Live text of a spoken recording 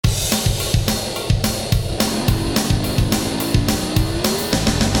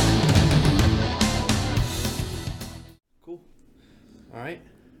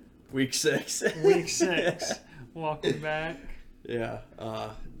Week 6. Week 6. Welcome back. Yeah.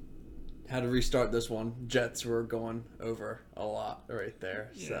 Had to restart this one. Jets were going over a lot right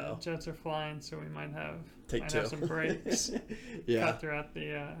there. Yeah, So Jets are flying, so we might have Take 2. some breaks. Yeah. Cut throughout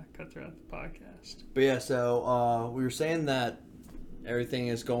the podcast. But yeah, so we were saying that everything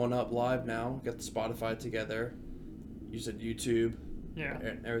is going up live now. Got the Spotify together. You said YouTube. Yeah.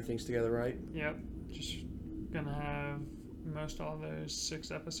 Everything's together, right? Yep. Just gonna have most all those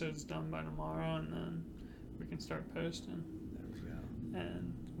 6 episodes done by tomorrow, and then we can start posting. There we go.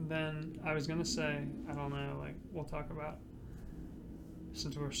 And then I was gonna say, I don't know, like we'll talk about,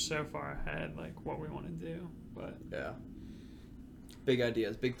 since we're so far ahead, like what we want to do. But yeah, big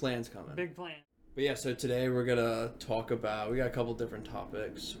ideas, big plans coming. Big plan. But yeah, so today we're gonna talk about. We got a couple different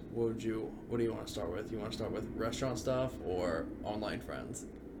topics. What do you want to start with? You want to start with restaurant stuff or online friends?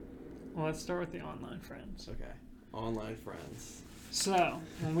 Well, let's start with the online friends. Okay, online friends. So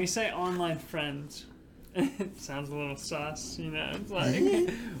when we say online friends, it sounds a little sus, you know. It's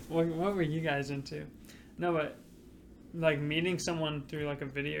like, what were you guys into? No, but like meeting someone through like a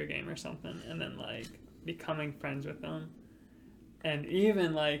video game or something, and then like becoming friends with them, and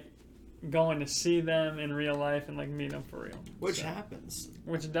even like going to see them in real life and like meet them for real. Which happens.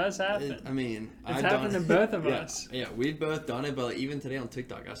 Which does happen. It's happened to both of us. Yeah, we've both done it, but like, even today on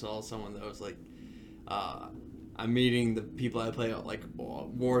TikTok, I saw someone that was like, I'm meeting the people I play like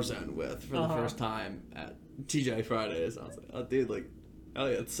Warzone with for the first time at TJ Fridays. I was like, oh, dude, like, oh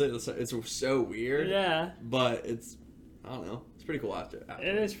yeah, it's so weird. Yeah. But I don't know, it's pretty cool after.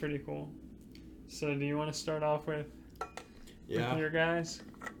 It is pretty cool. So do you want to start off with your guys?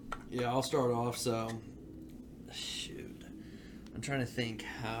 Yeah, I'll start off. So, shoot, I'm trying to think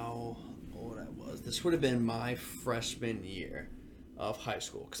how old I was. This would have been my freshman year of high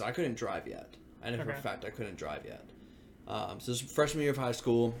school because I couldn't drive yet. I know for a fact I couldn't drive yet. So this is freshman year of high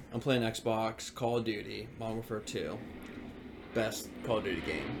school. I'm playing Xbox, Call of Duty, Modern Warfare 2. Best Call of Duty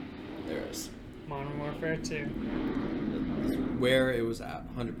game there is. Modern Warfare 2. Where it was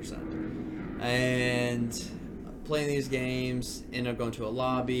at, 100%. And playing these games, ended up going to a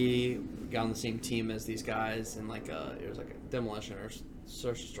lobby, got on the same team as these guys, and it was like a demolition or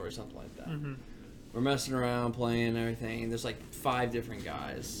search and story, something like that. Mm-hmm. We're messing around, playing and everything. There's like 5 different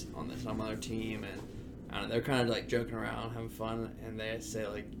guys on this other team, and I don't know, they're kind of like joking around, having fun, and they say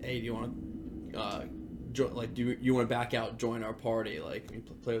like, "Hey, do you want to do you want to back out, join our party, like you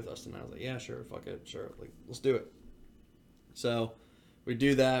play with us?" And I was like, "Yeah, sure, fuck it, sure, like let's do it." So we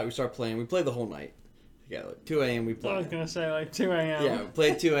do that. We start playing. We played the whole night. Yeah, like 2 a.m. we played. I was gonna say like 2 a.m. Yeah, we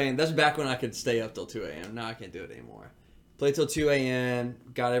played 2 a.m. That's back when I could stay up till 2 a.m. Now I can't do it anymore. Played till 2 a.m.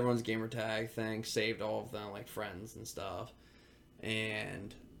 Got everyone's gamer tag thing. Saved all of them, like friends and stuff.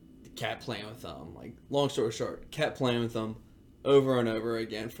 And kept playing with them. Like, long story short, kept playing with them over and over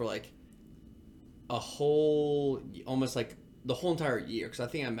again for like almost like the whole entire year. Because I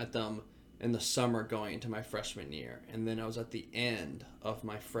think I met them in the summer going into my freshman year. And then I was at the end of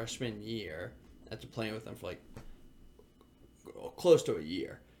my freshman year after playing with them for like close to a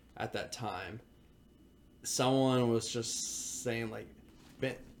year at that time. Someone was just saying like,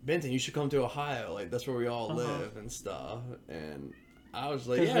 Benton, you should come to Ohio. Like, that's where we all live and stuff. And I was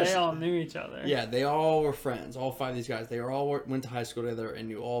like, yeah. They all knew each other. Yeah, they all were friends. All 5 of these guys. They were all went to high school together in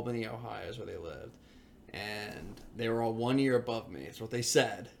New Albany, Ohio is where they lived. And they were all 1 year above me. That's what they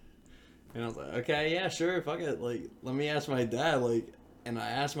said. And I was like, okay, yeah, sure, fuck it. Like, let me ask my dad. Like, and I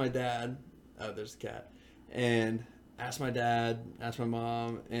asked my dad. Oh, there's the cat. And asked my dad, asked my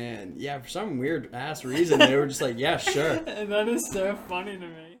mom, and yeah, for some weird ass reason, they were just like, yeah, sure. And that is so funny to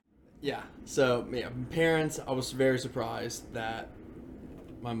me. Yeah. So, yeah, parents, I was very surprised that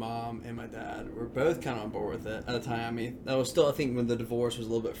my mom and my dad were both kind of on board with it at the time. I mean, that was still, I think, when the divorce was a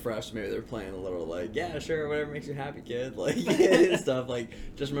little bit fresh, maybe they were playing a little like, yeah, sure, whatever makes you happy, kid. Like, stuff like,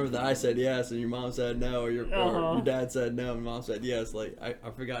 just remember that I said yes and your mom said no, or your dad said no and mom said yes. Like,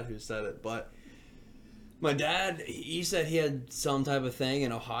 I forgot who said it, but my dad, he said he had some type of thing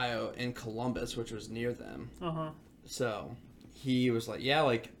in Ohio, in Columbus, which was near them. So he was like, yeah,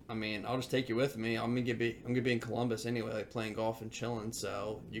 like, I mean, I'll just take you with me. I'm gonna be in Columbus anyway, like playing golf and chilling.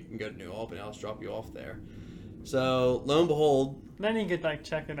 So you can go to New Albany. I'll just drop you off there. So lo and behold, then you could like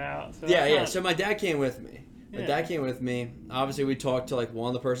check it out. So yeah. So my dad came with me. Dad came with me. Obviously, we talked to like one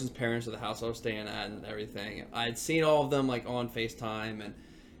of the person's parents of the house I was staying at and everything. I had seen all of them like on FaceTime and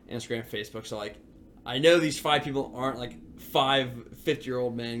Instagram, Facebook. So like, I know these 5 people aren't like 5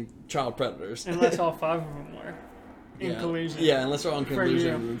 50-year-old men child predators. Unless all 5 of them were in collusion. Yeah, unless they're on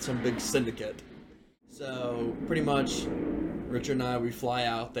collusion with some big syndicate. So pretty much, Richard and I, we fly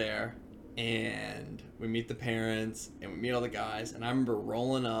out there and we meet the parents and we meet all the guys. And I remember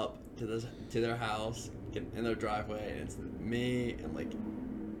rolling up to their house, get in their driveway, and it's me and like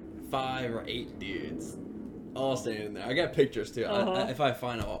 5 or 8 dudes all standing there. I got pictures too. If I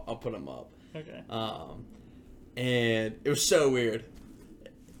find them, I'll put them up. Okay. And it was so weird.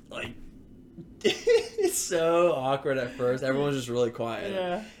 Like, it's so awkward at first. Everyone's just really quiet.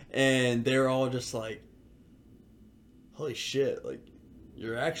 Yeah. And they were all just like, holy shit, like,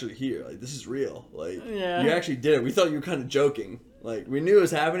 you're actually here. Like, this is real. Like, yeah. You actually did it. We thought you were kind of joking. Like, we knew it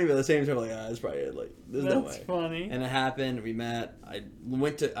was happening, but at the same time, like, that's probably it. Like, there's no way. That's funny. And it happened. We met.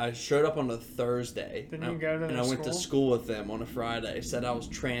 I showed up on a Thursday. Did you go to And I went to school with them on a Friday. Said I was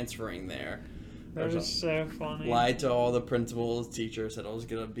transferring there. That was so funny. Lied to all the principals, teachers, said I was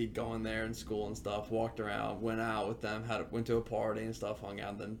going to be going there in school and stuff. Walked around, went out with them, went to a party and stuff, hung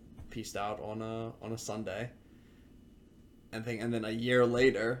out, then peaced out on a Sunday. And then a year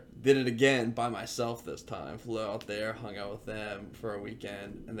later, did it again by myself this time. Flew out there, hung out with them for a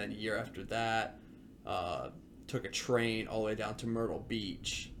weekend. And then a year after that, took a train all the way down to Myrtle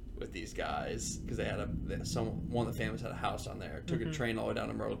Beach with these guys. Because one of the families had a house down there. Took a train all the way down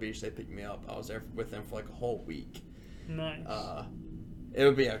to Myrtle Beach. They picked me up. I was there with them for like a whole week. Nice. It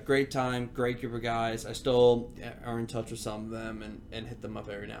would be a great time, great group of guys. I still are in touch with some of them and hit them up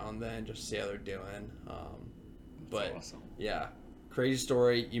every now and then just to see how they're doing. But awesome. Yeah, crazy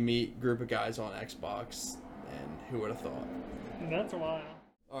story. You meet group of guys on Xbox, and who would have thought? That's wild.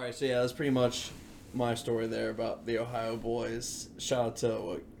 All right, so yeah, that's pretty much my story there about the Ohio boys. Shout out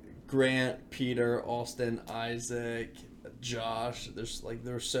to Grant, Peter, Austin, Isaac, Josh.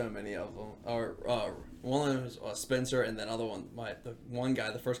 There were so many of them. Or one of them was Spencer, and then other one,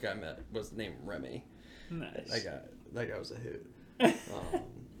 the first guy I met was named Remy. Nice. That guy was a hoot.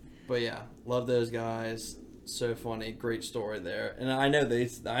 But yeah, love those guys. So funny, great story there, and I know they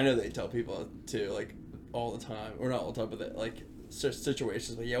tell people too, like all the time, or not all the time, but like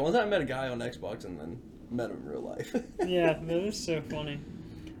situations. But yeah, one time I met a guy on Xbox and then met him in real life. Yeah, that is so funny.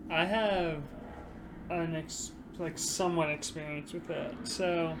 I have an somewhat experience with that.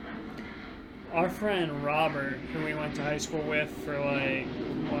 So our friend Robert, who we went to high school with for a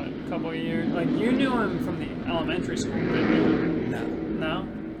couple of years, like you knew him from the elementary school, didn't you? No.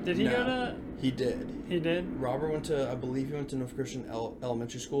 Did he go to? He did. He did? Robert I believe he went to North Christian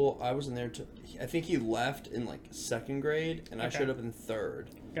Elementary School. I was in there I think he left in like 2nd grade, and I showed up in 3rd.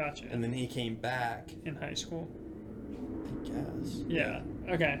 Gotcha. And then he came back. In high school? I guess. Yeah.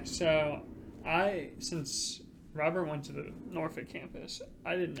 Okay, so since Robert went to the Norfolk campus,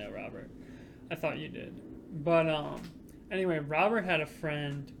 I didn't know Robert. I thought you did. But anyway, Robert had a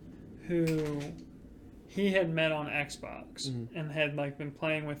friend who he had met on Xbox and had been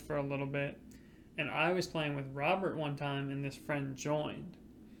playing with for a little bit. And I was playing with Robert one time, and this friend joined.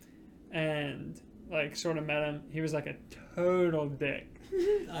 And, sort of met him. He was like a total dick.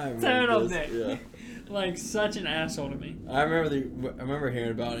 I remember dick. Yeah. Such an asshole to me. I remember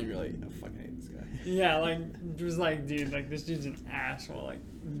hearing about it, and you're like, I fucking hate this guy. Yeah, it was dude, this dude's an asshole.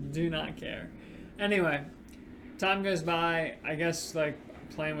 Do not care. Anyway, time goes by. I guess,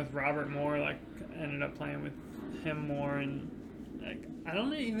 playing with Robert more, ended up playing with him more, and, I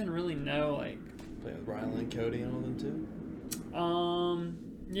don't even really know, Playing with Ryan and Cody and all them too?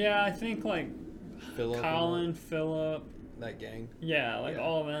 Yeah, I think, Phillip, Colin, Phillip. That gang? Yeah,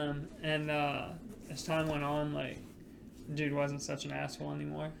 all of them. And, as time went on, dude wasn't such an asshole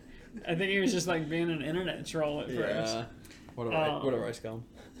anymore. I think he was just, being an internet troll at first. Yeah. What a rice gum.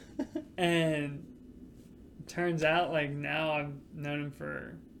 And turns out, now I've known him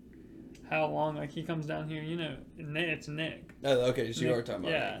for how long? He comes down here, it's Nick. Oh, okay, so you are talking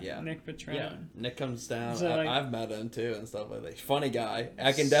about Nick. Yeah, Nick Petrone. Yeah, Nick comes down. So, I've met him too and stuff like that. Funny guy.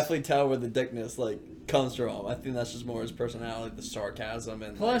 I can definitely tell where the dickness comes from. I think that's just more his personality, the sarcasm,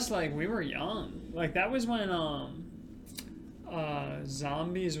 and plus we were young. That was when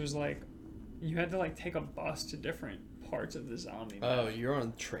Zombies was you had to take a bus to different parts of the zombie map. Oh, you're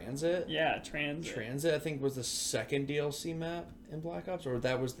on Transit? Yeah, Transit. Transit, I think, was the 2nd DLC map in Black Ops, or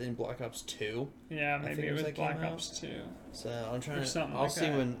that was in Black Ops 2. Yeah, maybe it was Black Ops 2. So I'm trying to. I'll see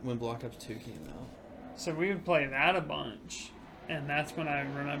when Black Ops 2 came out. So we would play that a bunch, and that's when I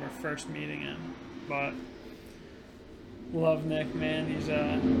remember first meeting him. But love Nick, man. He's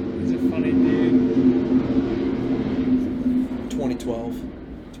a funny dude. 2012.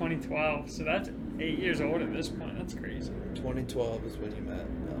 2012. So that's 8 years old at this point. That's crazy. 2012 is when you met.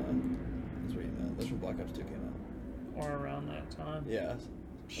 That's when you met. That's when Black Ops 2 came out. Or around that time. Yeah.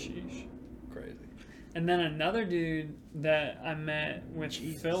 Sheesh. Crazy. And then another dude that I met with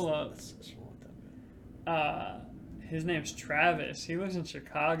Phillip. His name's Travis. He lives in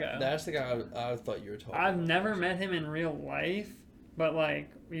Chicago. That's the guy I thought you were talking about. I've never met him in real life, But like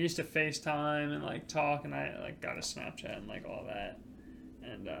we used to FaceTime and like talk, and I like got a Snapchat and like all that.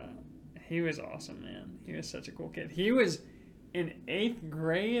 And he was awesome, man. He was such a cool kid. He was in 8th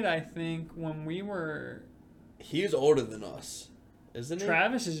grade, I think, when we were. He was older than us, isn't he?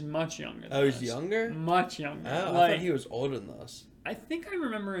 Travis is much younger than us. Oh, he's younger? Much younger. Oh, like, I thought he was older than us. I think I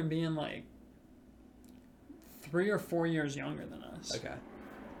remember him being like 3 or 4 years younger than us. Okay.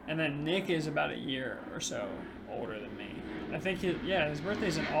 And then Nick is about a year or so older than me. I think his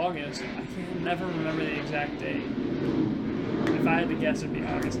birthday's in August. I can never remember the exact date. If I had to guess, it'd be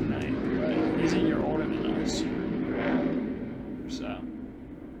August 9th. But he's a year older than us. So.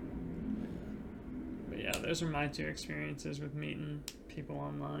 But yeah, those are my 2 experiences with meeting people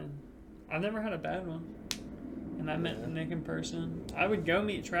online. I've never had a bad one. And I met Nick in person. I would go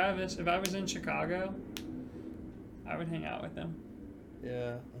meet Travis. If I was in Chicago, I would hang out with him.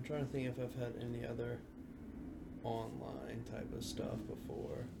 Yeah, I'm trying to think if I've had any other online type of stuff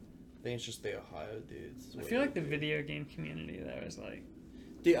before. I think it's just the Ohio dudes. I feel like the video game community though is like.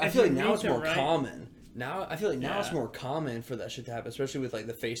 Dude, I feel like now it's more common. I feel like now Yeah. it's more common for that shit to happen, especially with like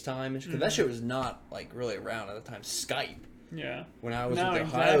the FaceTime, because that shit was not like really around at the time. Skype. Yeah. When I was with the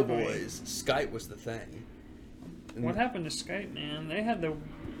Ohio boys, Skype was the thing. And what happened to Skype, man?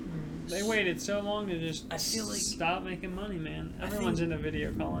 They waited so long to just stop making money, man. Everyone's into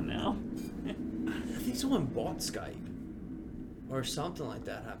video calling now. I think someone bought Skype. Or something like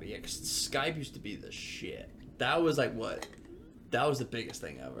that happened. Yeah, 'cause Skype used to be the shit. That was like what? That was the biggest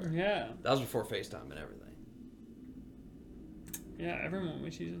thing ever. Yeah. That was before FaceTime and everything. Yeah, everyone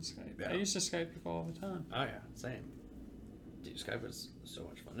was using Skype. Yeah. I used to Skype people all the time. Oh yeah, same. Dude, Skype was so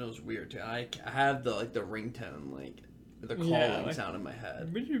much fun. It was weird too. I had the ringtone, like the calling sound in my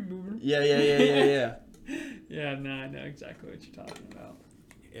head. Yeah. Yeah, no, I know exactly what you're talking about.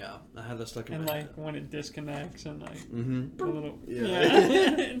 Yeah, I had that stuck in and my like head. when it disconnects and like a little yeah.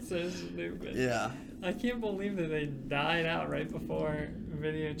 It's so stupid. Yeah. I can't believe that they died out right before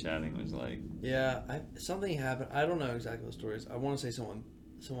video chatting was like. Yeah, something happened. I don't know exactly what the story is. I want to say someone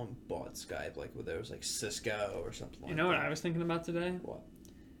bought Skype, like where there was like Cisco or something. You know what I was thinking about today? What?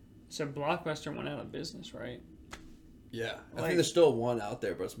 So Blockbuster went out of business, right? Yeah, I think there's still one out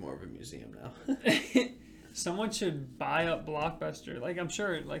there, but it's more of a museum now. Someone should buy up Blockbuster. Like, I'm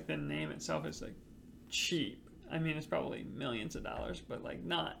sure, like, the name itself is, like, cheap. I mean, it's probably millions of dollars, but, like,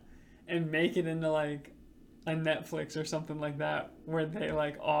 not. And make it into, like, a Netflix or something like that where they,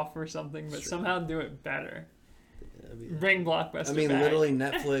 like, offer something, but somehow do it better. Bring Blockbuster I mean, back. literally,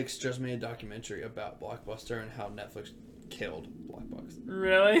 Netflix just made a documentary about Blockbuster and how Netflix killed Blockbuster.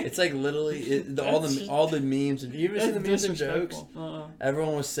 Really? It's like literally all the memes. Have you ever seen the memes and jokes?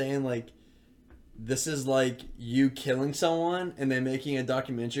 Everyone was saying like, this is like you killing someone and then making a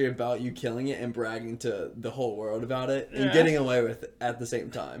documentary about you killing it and bragging to the whole world about it and getting away with it at the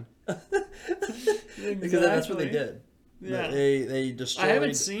same time. Because that's what they did. Yeah. They destroyed. I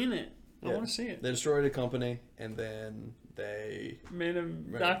haven't seen it. I want to see it. They destroyed a company and then they made a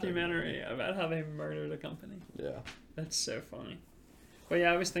documentary about how they murdered a company. Yeah. That's so funny. But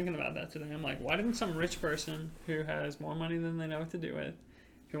yeah, I was thinking about that today. I'm like, why didn't some rich person who has more money than they know what to do with,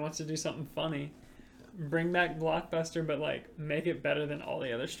 who wants to do something funny, bring back Blockbuster, but like make it better than all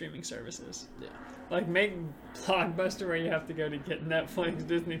the other streaming services? Yeah. Like make Blockbuster where you have to go to get Netflix,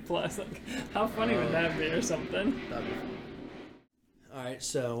 Disney Plus. Like, how funny would that be, or something? That'd be funny. All right,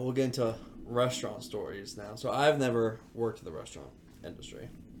 so we'll get into restaurant stories now. So I've never worked in the restaurant industry.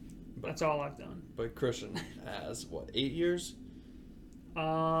 That's all I've done. But Christian has, 8 years?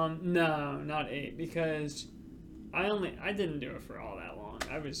 No, not 8, because I didn't do it for all that long.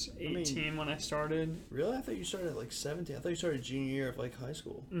 I was 18 when I started. Really? I thought you started at like 17. I thought you started junior year of like high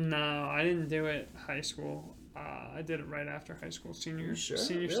school. No, I didn't do it high school. I did it right after high school. Senior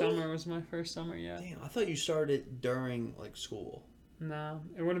summer was my first summer, yeah. Damn, I thought you started during like school. No,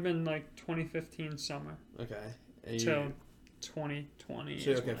 it would have been like 2015 summer. Okay. Till 2020.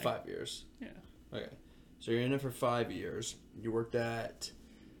 So, okay, 5 years. Yeah. Okay. So you're in it for 5 years. You worked at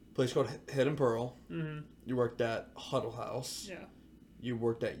a place called Head and Pearl. Mm-hmm. You worked at Huddle House. Yeah. You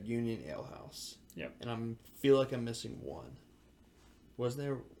worked at Union Ale House. Yep. And I feel like I'm missing one. Was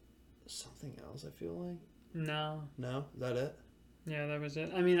there something else, I feel like? No. No? Is that it? Yeah, that was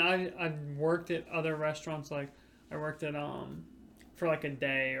it. I mean, I've worked at other restaurants. Like, I worked at, for like a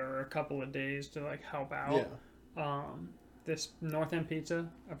day or a couple of days to like help out. Yeah. This North End Pizza,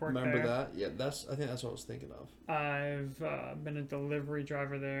 I've worked there. Remember that? Yeah, I think that's what I was thinking of. I've been a delivery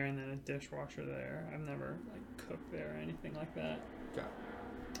driver there and then a dishwasher there. I've never like cooked there or anything like that. Okay.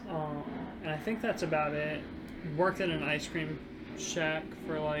 And I think that's about it. Worked at an ice cream shack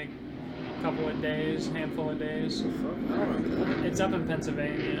for like couple of days, handful of days. It's up in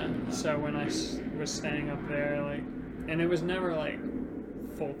Pennsylvania, so when I was staying up there, like, and it was never like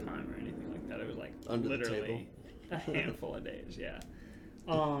full time or anything like that. It was like Under literally a handful of days, yeah.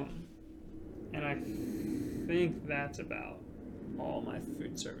 And I think that's about all my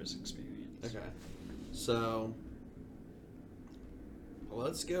food service experience. Okay, so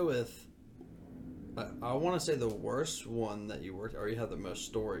let's go with. I want to say the worst one that you worked or you had the most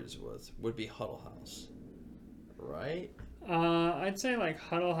stories with would be Huddle House, right? I'd say like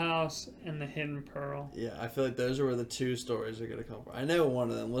Huddle House and the Hidden Pearl. Yeah, I feel like those are where the two stories are gonna come from. I know one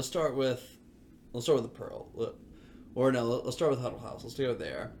of them. Let's start with the Pearl. Let's start with Huddle House. Let's go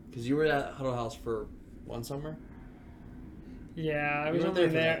there because you were at Huddle House for one summer. Yeah, I was only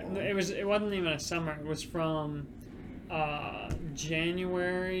there. It wasn't even a summer. It was from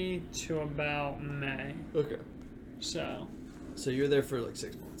January to about May. Okay. So you were there for like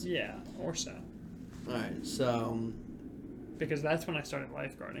 6 months. Yeah, or so. All right, so. Because that's when I started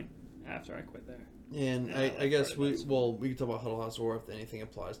lifeguarding. After I quit there. And I guess we can talk about Huddle House, or if anything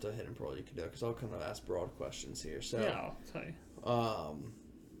applies to Hidden Pearl, you can do it, because I'll kind of ask broad questions here. So yeah, I'll tell you.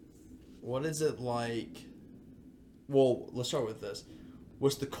 What is it like? Well, let's start with this.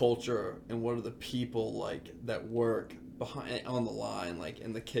 What's the culture, and what are the people like that work behind on the line, like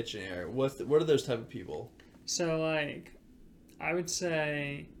in the kitchen area? What are those type of people? So like, I would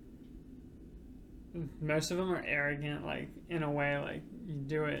say most of them are arrogant, like in a way, like you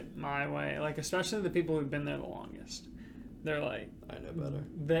do it my way, like especially the people who've been there the longest. They're like, I know better.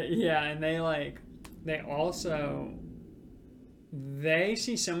 And they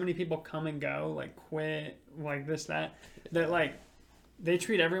see so many people come and go, like quit, like this, that like they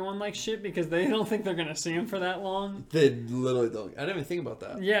treat everyone like shit because they don't think they're gonna see them for that long. They literally don't. I didn't even think about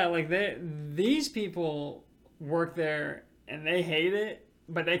that. Yeah, like these people work there and they hate it,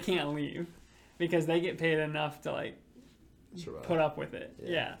 but they can't leave because they get paid enough to like put up with it.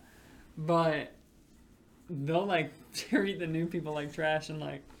 Yeah. But they'll like treat the new people like trash, and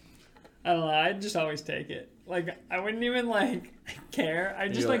like I don't know, I just always take it. Like I wouldn't even like care. I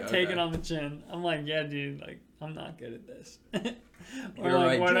just like take it on the chin. I'm like, yeah, dude, like I'm not good at this. Or you're like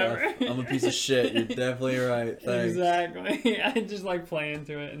right, whatever. Jeff. I'm a piece of shit. You're definitely right. Thanks. Exactly. I just like play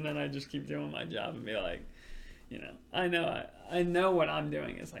into it, and then I just keep doing my job and be like, you know, I know what I'm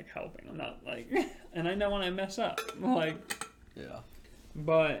doing is like helping. I'm not like, and I know when I mess up, like, yeah.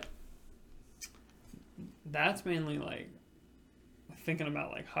 But that's mainly like thinking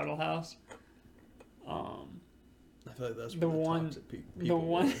about like Huddle House. I feel like that's the toxic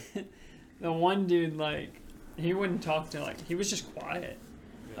people the one dude, like he wouldn't talk to, like he was just quiet,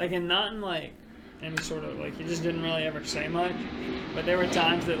 like, and not in like any sort of like, he just didn't really ever say much, but there were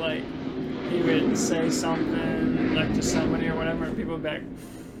times that like he would say something like to somebody or whatever, and people would be like,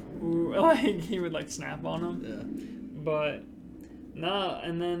 ooh, like he would like snap on them. Yeah. But no,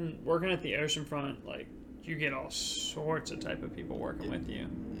 and then working at the oceanfront, like you get all sorts of type of people working with you.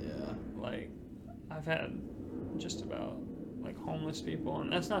 Yeah. Like I've had just about like homeless people,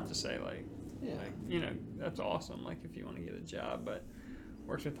 and that's not to say like, you know, that's awesome, like if you want to get a job, but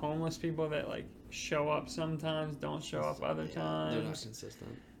works with homeless people that like show up sometimes, don't show up other times. They're not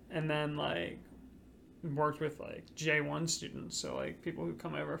consistent. And then like worked with like J1 students, so like people who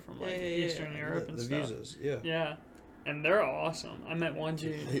come over from like Eastern Europe and stuff. The visas, yeah. Yeah. And they're awesome. I met one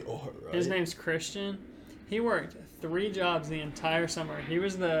dude. They are, right? His name's Christian. He worked 3 jobs the entire summer. He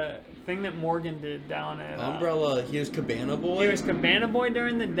was the thing that Morgan did down at Umbrella. He was Cabana Boy. He was Cabana Boy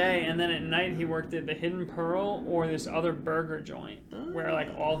during the day, and then at night he worked at the Hidden Pearl or this other burger joint where like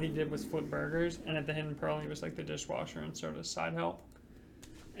all he did was flip burgers. And at the Hidden Pearl he was like the dishwasher and sort of side help.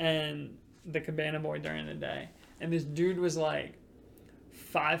 And the Cabana Boy during the day. And this dude was like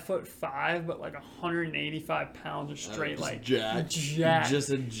 5'5", but like 185 pounds of straight, like jack. Just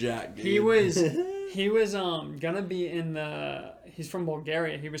a jack, dude. He was gonna be in he's from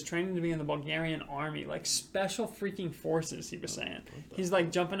Bulgaria. He was training to be in the Bulgarian army, like special freaking forces, he was saying. He's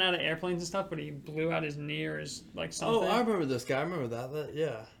like jumping out of airplanes and stuff, but he blew out his knee or his like something. Oh, I remember this guy. I remember that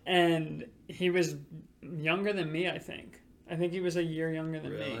yeah. And he was younger than me, I think. I think he was a year younger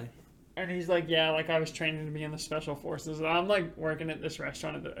than me. And he's like, yeah, like I was training to be in the special forces. And I'm like working at this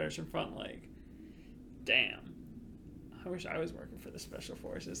restaurant at the oceanfront, like, damn, I wish I was working for the special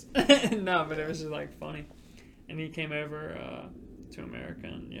forces. No, but it was just like funny. And he came over to America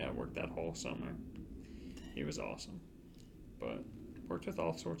and worked that whole summer. He was awesome. But worked with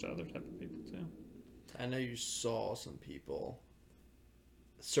all sorts of other type of people too. I know you saw some people,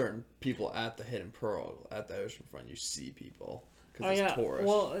 certain people at the Hidden Pearl, at the oceanfront. You see people. It's tourists.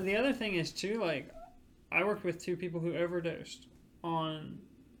 Well, the other thing is too, like, I worked with 2 people who overdosed on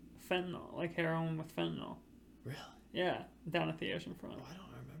fentanyl, like heroin with fentanyl. Really? Yeah, down at the oceanfront. Oh, I don't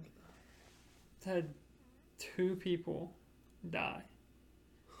remember that. Had 2 people die,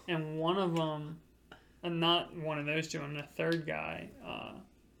 and one of them, and not one of those 2, and the third guy,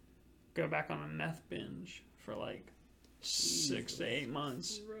 go back on a meth binge for like 6 to 8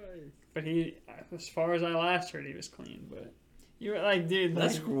 months. Right. But he, as far as I last heard, he was clean. But you were like, dude,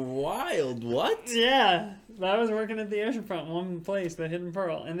 That's wild. What? Yeah, I was working at the oceanfront, one place, the Hidden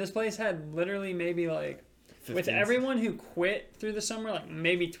Pearl, and this place had literally maybe like, 15. with everyone who quit through the summer, like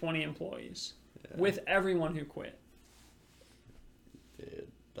maybe 20 employees. Yeah. With everyone who quit. Dude,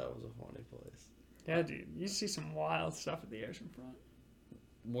 that was a funny place. Yeah, dude, you see some wild stuff at the oceanfront.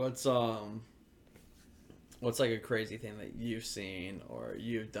 What's like a crazy thing that you've seen or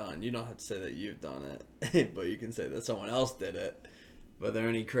you've done? You don't have to say that you've done it, but you can say that someone else did it. But are there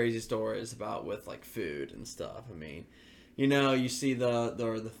any crazy stories about with like food and stuff? I mean, you see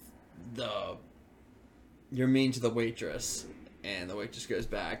the you're mean to the waitress, and the waitress goes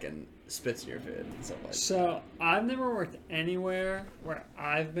back and spits in your food and stuff like that. So I've never worked anywhere where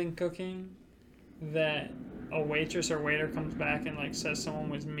I've been cooking that a waitress or waiter comes back and like says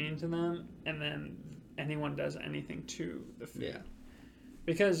someone was mean to them, and then anyone does anything to the food. Yeah.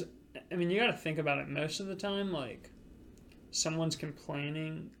 Because, I mean, you got to think about it. Most of the time, like, someone's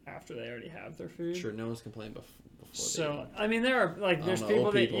complaining after they already have their food. Sure, no one's complaining before. So, I mean, there are, like, there's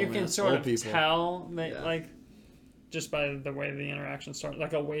people that you can sort of tell, like, just by the way the interaction starts.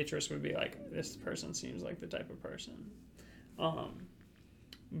 Like, a waitress would be like, this person seems like the type of person.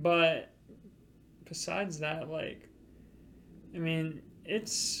 But besides that, like, I mean,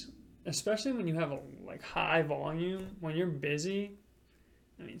 it's... Especially when you have a high volume, when you're busy,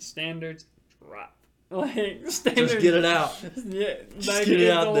 I mean, standards drop. Like, standards... Just get it out. Yeah, just like, get it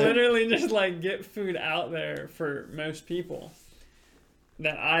out there. Literally just, like, get food out there for most people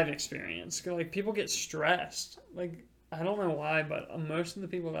that I've experienced. Like, people get stressed. Like, I don't know why, but most of the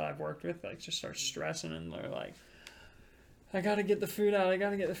people that I've worked with, like, just start stressing, and they're like, I gotta get the food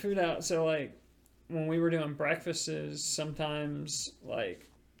out. So, like, when we were doing breakfasts, sometimes, like,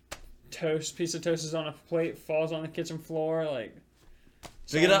 piece of toast is on a plate, falls on the kitchen floor, like,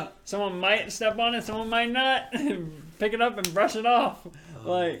 pick it up. Someone might step on it, someone might not. Pick it up and brush it off. Oh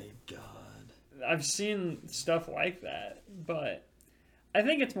like, my God. I've seen stuff like that, but I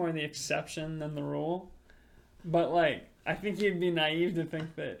think it's more the exception than the rule. But, like, I think you'd be naive to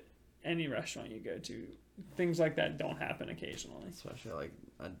think that any restaurant you go to, things like that don't happen occasionally. Especially, like,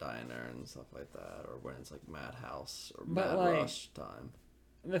 a diner and stuff like that, or when it's, like, Madhouse or But, Mad like, Rush time.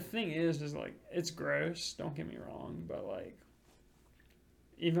 The thing is like, it's gross, don't get me wrong, but, like,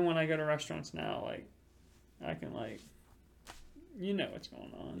 even when I go to restaurants now, like, I can, like, what's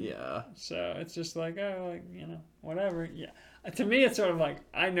going on. Yeah. So it's just like, oh, like, whatever. Yeah. To me, it's sort of like,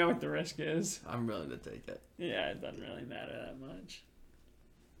 I know what the risk is. I'm willing to take it. Yeah, it doesn't really matter that much.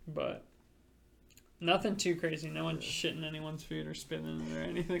 But nothing too crazy. No one's shitting anyone's food or spitting in it or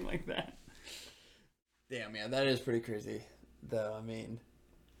anything like that. Damn, yeah, that is pretty crazy, though. I mean...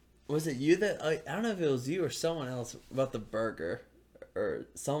 Was it you that... I don't know if it was you or someone else about the burger. Or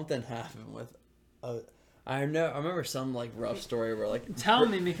something happened with... I remember some, like, rough story where, like... Tell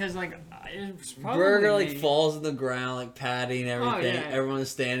me, because, like, it's probably burger, me. like, falls in the ground, like, patty and everything. Oh, yeah. Everyone's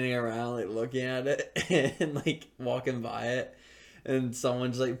standing around, like, looking at it. And, like, walking by it. And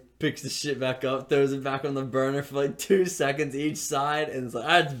someone just, like, picks the shit back up, throws it back on the burner for, like, 2 seconds each side. And it's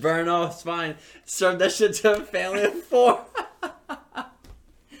like, it's burn off, it's fine. Serve that shit to a family of 4.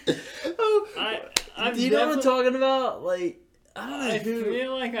 Do you know what I'm talking about? Like, I don't know. I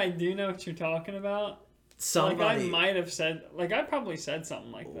feel like I do know what you're talking about. Somebody. Like, I might have said... Like, I probably said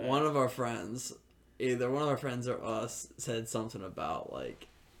something like that. One of our friends, either one of our friends or us, said something about, like...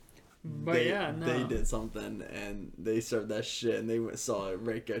 But they did something, and they served that shit, and they saw it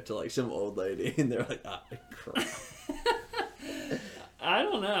right go to, like, some old lady, and they're like, crap. I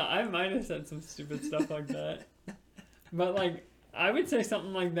don't know. I might have said some stupid stuff like that. But, like, I would say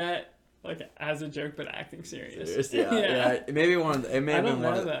something like that, like, as a joke, but acting serious. Yeah. Maybe one of the, it may have been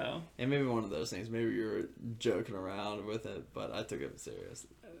one of though. It may be one of those things. Maybe you were joking around with it, but I took it serious.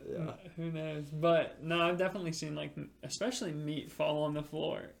 Yeah. Who knows? But no, I've definitely seen, like, especially meat fall on the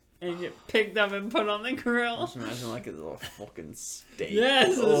floor and get picked up and put on the grill. Just imagine, like, a little fucking steak.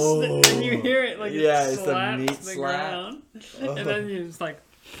 Yes, and you hear it, like, it slaps it's the slap. ground, and then you just like.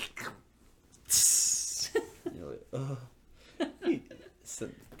 You're like,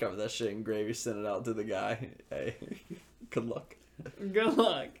 cover that shit in gravy, send it out to the guy. Hey, good luck. Good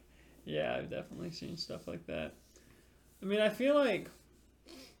luck. Yeah, I've definitely seen stuff like that. I mean, I feel like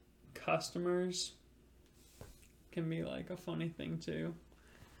customers can be, like, a funny thing too.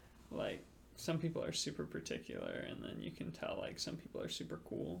 like some people are super particular, and then you can tell like some people are super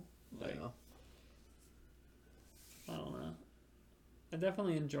cool. Like, yeah. I don't know. I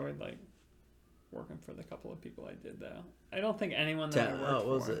definitely enjoyed like working for the couple of people I did though. I don't think anyone that I worked for. What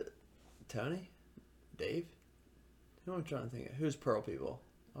was it? Tony? Dave? Who am I trying to think of? Who's Pearl people?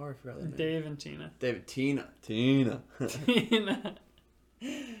 Oh, I forgot their name. Dave and Tina. Tina. Tina.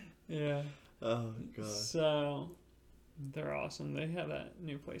 Yeah. Oh god. So they're awesome. They have that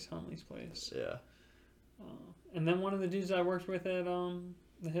new place, Huntley's Place. Yeah. And then one of the dudes I worked with at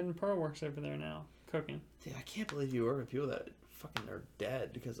the Hidden Pearl works over there now, cooking. Dude, I can't believe you work with people that fucking are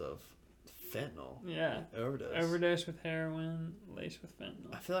dead because of fentanyl. Yeah. Overdose with heroin, laced with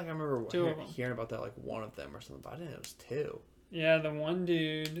fentanyl. I feel like I remember hearing about that, like one of them or something, but I didn't know it was two. Yeah, the one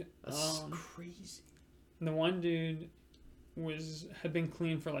dude. That's crazy. The one dude had been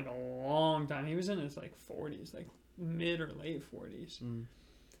clean for like a long time. He was in his like 40s, like mid or late 40s.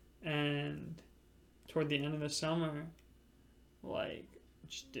 And toward the end of the summer, like,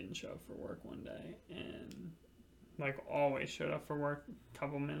 just didn't show up for work one day, and like always showed up for work a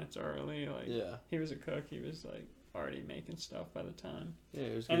couple minutes early. Like, yeah, he was a cook. He was like already making stuff by the time. Yeah,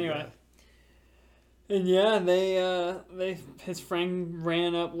 he was good anyway. Guy. And yeah, his friend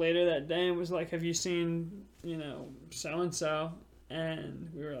ran up later that day and was like, "Have you seen, so and so?" And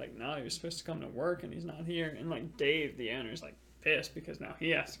we were like, "No, he was supposed to come to work and he's not here." And like Dave, the owner's like pissed because now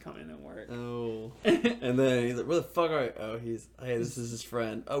he has to come in and work. Oh. And then he's like, "Where the fuck are you?" Oh, hey, this is his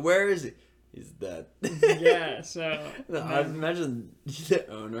friend. Oh, where is he? He's dead. Yeah, so I imagine the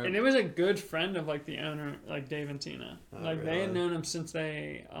owner. And it was a good friend of like the owner, like Dave and Tina. Oh, like really? they had known him since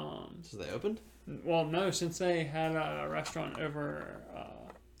they Since they opened? Well, no, since they had a restaurant over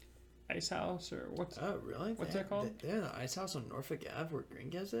Ice House or what's Oh, really? What's that called? They had an Ice House on Norfolk Ave where Green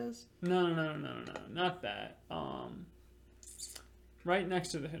Gas is? No, not that. Right next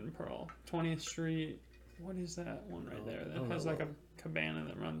to the Hidden Pearl, 20th Street. What is that one right there that has like a cabana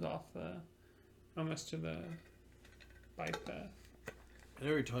that runs off almost to the bike path? I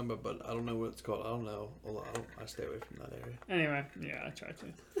know what you're talking about, but I don't know what it's called. I don't know. I stay away from that area. Anyway, yeah, I try to.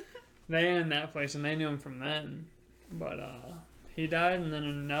 They in that place, and they knew him from then. But he died, and then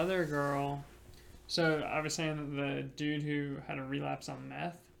another girl. So I was saying that the dude who had a relapse on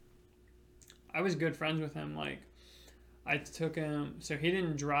meth, I was good friends with him. Like, I took him. So he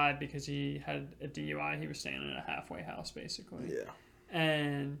didn't drive because he had a DUI. He was staying in a halfway house, basically. Yeah.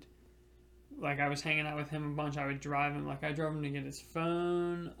 And like I was hanging out with him a bunch. I would drive him. Like I drove him to get his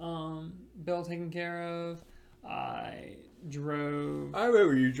phone bill taken care of. I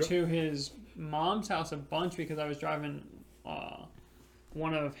remember you drove to his mom's house a bunch because I was driving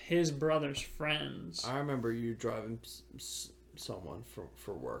one of his brother's friends. I remember you driving someone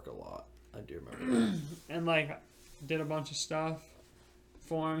for work a lot. I do remember that. And like did a bunch of stuff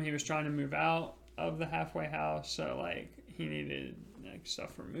for him. He was trying to move out of the halfway house, so like he needed like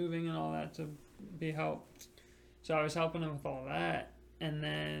stuff for moving and all that to be helped. So I was helping him with all that. And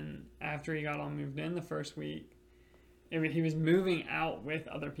then after he got all moved in the first week, he was moving out with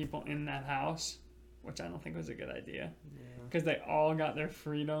other people in that house, which I don't think was a good idea. Because they all got their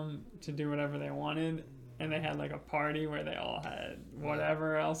freedom to do whatever they wanted. And they had like a party where they all had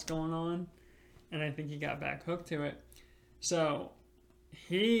whatever else going on. And I think he got back hooked to it. So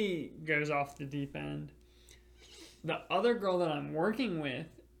he goes off the deep end. The other girl that I'm working with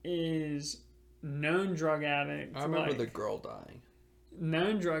is known drug addict. I remember the girl dying.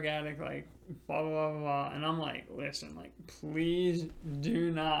 Known drug addict, like, blah, blah, blah, blah. And I'm like, listen, like, please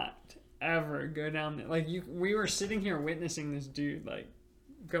do not ever go down there. Like, we were sitting here witnessing this dude, like,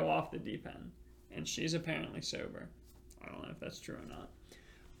 go off the deep end. And she's apparently sober. I don't know if that's true or not.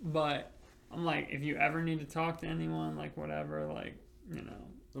 But I'm like, if you ever need to talk to anyone, like, whatever, like,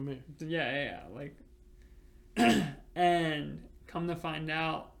 I'm here. Yeah, like, and come to find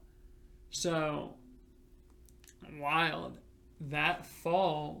out, so wild. That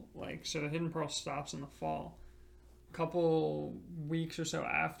fall, like, so the Hidden Pearl stops in the fall. A couple weeks or so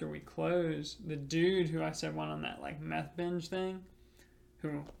after we closed, the dude who I said went on that, like, meth binge thing,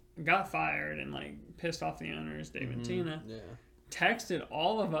 who got fired and, like, pissed off the owners, Dave and Tina, texted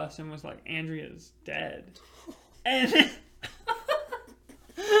all of us and was like, Andrea's dead. And,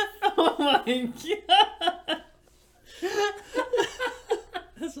 oh my God.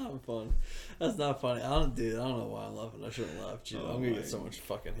 That's not fun. That's not funny. I don't know why I'm laughing. I shouldn't laugh. Jeez, I'm gonna get so much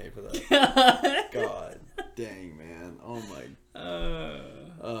fucking hate for that. God dang, man. Oh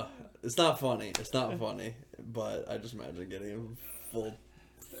my. It's not funny. It's not funny. But I just imagine getting a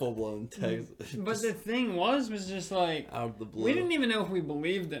full blown text. But the thing was just like out of the blue. We didn't even know if we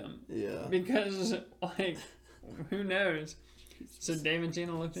believed him. Yeah. Because like, who knows? So Dave and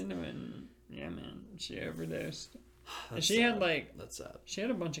Gina looked into it, and yeah, man, she overdosed. And she had that's sad. She had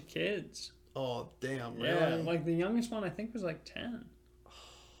a bunch of kids. Oh damn! Yeah, Really? like the youngest one I think was like 10.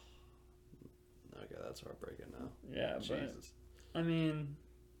 Okay, that's heartbreaking now. Yeah, Jesus. but I mean,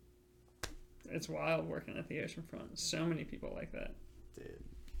 it's wild working at the oceanfront. So many people like that. Dude,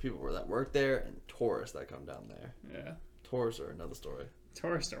 people that work there and tourists that come down there. Yeah, Tourists are another story.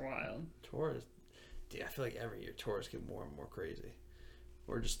 tourists are wild. Tourists, dude, I feel like every year tourists get more and more crazy.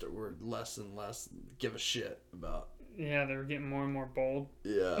 We're less and less give a shit about. Yeah, they were getting more and more bold.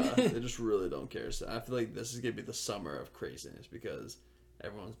 Yeah, they just really don't care. So I feel like this is gonna be the summer of craziness because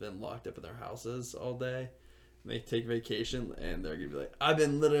everyone's been locked up in their houses all day. They take vacation and they're gonna be like, I've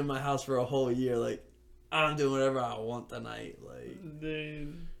been living in my house for a whole year. Like, I'm doing whatever I want tonight. Like,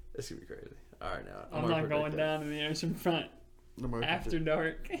 Dude, it's gonna be crazy. All right, now I'm not going down to the oceanfront after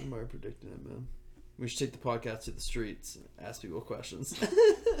dark. I'm already predicting it, man. We should take the podcast to the streets and ask people questions.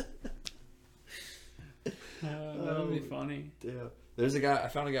 That'll be funny. Yeah. There's a guy, I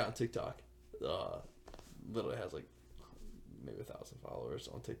found a guy on TikTok. Literally has like maybe 1,000 followers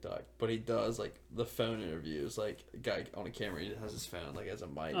on TikTok. But he does like the phone interviews. Like a guy on a camera, he has his phone like as a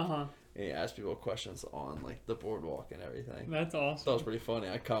mic. Uh-huh. And he asks people questions on like the boardwalk and everything. That's awesome. That was pretty funny.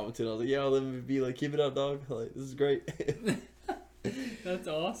 I commented, I was like, yeah, let me be like, keep it up, dog. Like, this is great. That's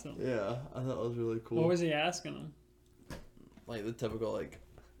awesome. Yeah, I thought it was really cool. What was he asking him? Like the typical like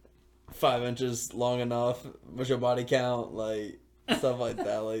 5 inches long enough, what's your body count, like stuff like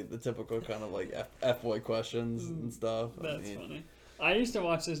that, like the typical kind of like F-boy questions and stuff. That's funny. I used to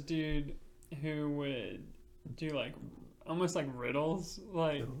watch this dude who would do like almost like riddles,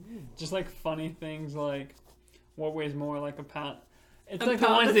 like just like funny things like what weighs more, like a pound. It's like the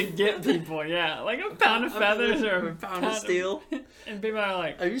ones that get people, yeah. Like a pound of feathers or a pound of steel. And people are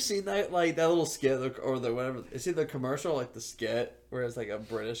like... Have you seen that, like, that little skit or the whatever? Is it the commercial, like the skit, where it's like a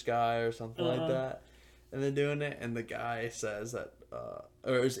British guy or something like that? And they're doing it, and the guy says that,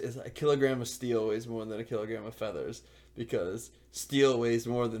 is a kilogram of steel weighs more than a kilogram of feathers because steel weighs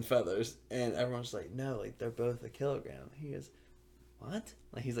more than feathers. And everyone's like, no, like, they're both a kilogram. He goes, what?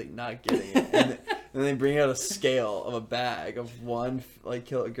 Like, he's like not getting it. And then they bring out a scale of a bag of 1 like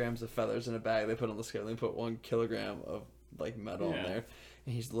kilograms of feathers in a bag. They put on the scale. And they put 1 kilogram of like metal in there,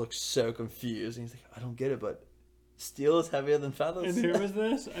 and he looks so confused. And he's like, I don't get it, but steel is heavier than feathers. And who was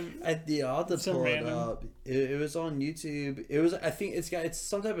this? I'll have to pull it up. It was on YouTube. It was, I think it's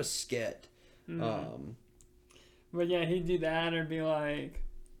some type of skit. But yeah, he'd do that or be like,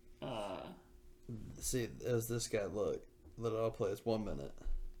 see, it was this guy. Look, I'll play. It's 1 minute.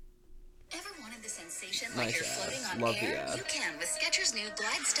 Ever wanted the sensation Nice like you're ad. floating on Love the air? ad. You can with Skechers' new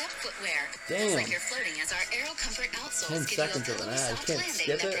Glide Step footwear. Damn. Feels like you're floating as our Aero Comfort 10 outsoles give you a seconds of an pillowy ad. soft Can't landing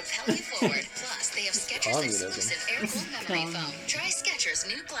skip that it. propel you forward. Plus, they have Skechers' Communism. exclusive Air Cool Memory Foam. Try Skechers'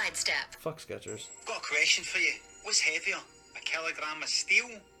 new Glide Step. Fuck Skechers. Got a question for you. What's heavier, a kilogram of steel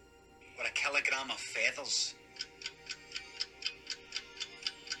or a kilogram of feathers?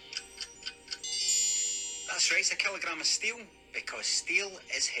 That's right, it's a kilogram of steel because steel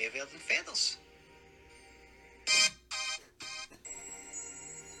is heavier than feathers.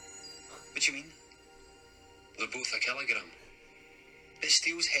 What do you mean? They're both a kilogram. But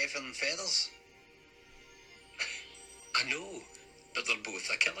steel's heavier than feathers. I know, but they're both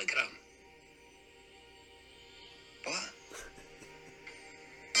a kilogram. What?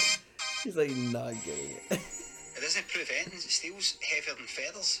 He's like not getting it. It doesn't prove anything. Steel's heavier than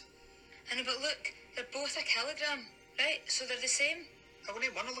feathers. I know, but look, they're both a kilogram, right? So they're the same? I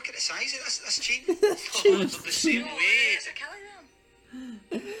wouldn't want to look at the size of this. That's cheap. They're the same No, weight. it's a kilogram.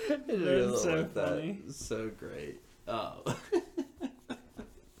 That's so funny. So great. Oh.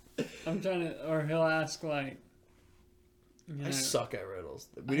 I'm trying to, or he'll ask like, you know, I suck at riddles.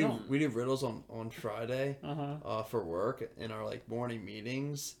 We do riddles on Friday for work in our like morning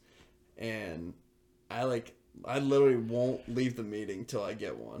meetings, and I literally won't leave the meeting till I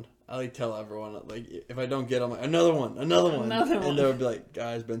get one. I like tell everyone like if I don't get them, like, another one, and they'll be like,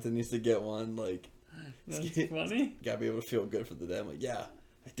 guys, Benton needs to get one. Like, that's funny. Gotta be able to feel good for the day. I'm like, yeah,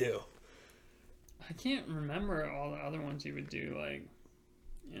 I do. I can't remember all the other ones you would do. Like,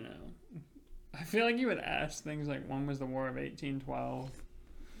 you know, I feel like you would ask things like, when was the War of 1812?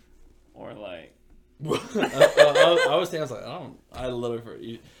 Or like... I was thinking, I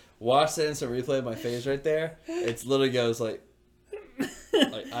literally... Watch the instant replay of my face right there. It literally goes like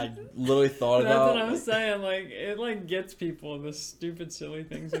I literally thought That's about... what I'm saying. Like, it like gets people, the stupid, silly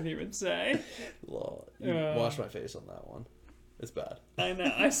things that he would say. Well, watch my face on that one. It's bad. I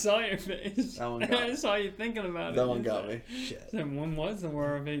know. I saw your face. That one got me. I saw you thinking about it. That one got me. Shit. So when was the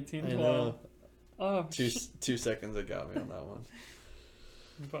War of I 1812? know. Oh, 2 seconds it got me on that one.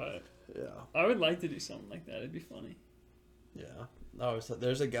 but Yeah. I would like to do something like that. It'd be funny. Yeah. Oh, so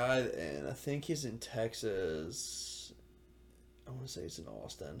there's a guy, and I think he's in Texas. I want to say he's in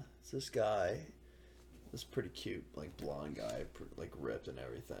Austin. It's this guy, this pretty cute, like blonde guy, like ripped and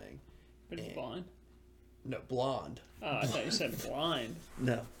everything. But he's And- blind. No, blonde. Oh, I thought you said blind.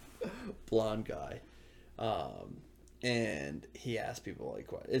 No, blonde guy. And he asked people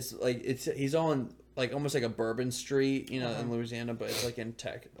like, what? He's on like almost like a Bourbon Street, in Louisiana, but it's like in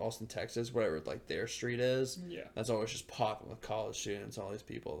Austin, Texas, whatever like their street is. Yeah. That's always just popping with college students, all these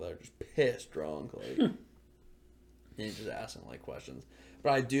people that are just pissed drunk, like, and he's just asking like questions.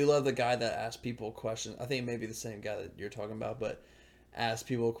 But I do love the guy that asks people questions. I think maybe the same guy that you're talking about, but asks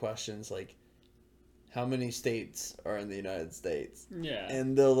people questions like, how many states are in the United States? Yeah.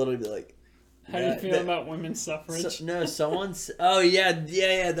 And they'll literally be like, How do you feel about women's suffrage? Someone's. Oh yeah,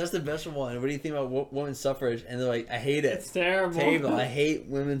 that's the best one. What do you think about women's suffrage? And they're like, I hate it. It's terrible. I hate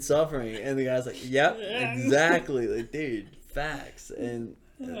women suffering. And the guy's like, Yep, Yeah. exactly. Like, dude, facts. And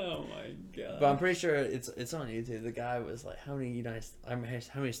Oh my god. but I'm pretty sure it's on YouTube. The guy was like, how many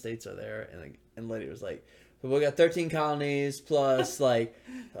states are there? And the lady was like, well, we got 13 colonies plus like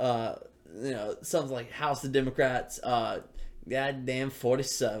something like House of Democrats. Goddamn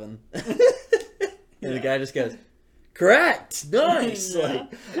 47. And the guy just goes, correct, nice. Yeah.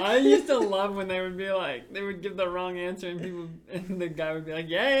 Like, I used to love when they would be like, they would give the wrong answer and the guy would be like,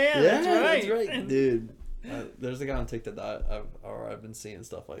 yeah, that's right. And dude. There's a guy on TikTok that I've been seeing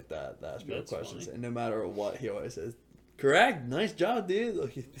stuff like that asks people That's questions, funny. and no matter what, he always says, correct, nice job, dude.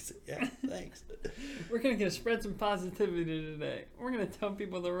 Like, yeah, thanks. we're going to spread some positivity today. We're going to tell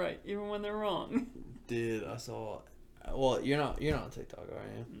people they're right, even when they're wrong. Dude, I saw. Well, you're not on TikTok,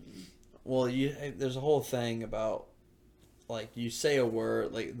 are you? Mm-hmm. Well, there's a whole thing about like you say a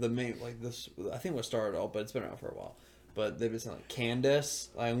word like the main like this. I think what started all, but it's been around for a while. But they've been saying like Candace.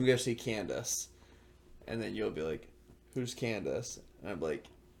 Like, I'm gonna go see Candace, and then you'll be like, "Who's Candace?" And I'm like,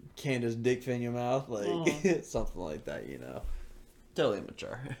 "Candace dick fin your mouth," like something like that. Totally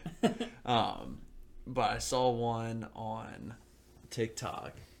immature. But I saw one on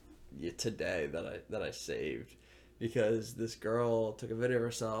TikTok today that I saved. Because this girl took a video of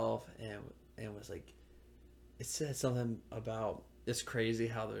herself and was like, it said something about it's crazy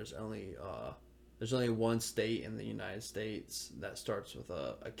how there's only one state in the United States that starts with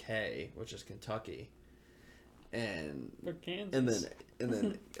a K, which is Kentucky, and Kansas. and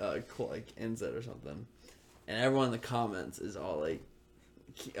then like ends it or something, and everyone in the comments is all like,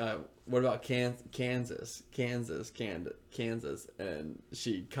 what about Kansas, and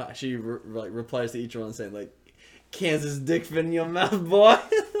she replies to each one saying like, Kansas dick fin in your mouth, boy.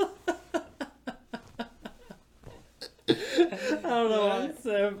 I don't know why. That's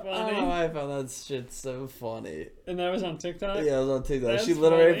so funny. I don't know why I found that shit so funny. And that was on TikTok? Yeah, it was on TikTok. That's She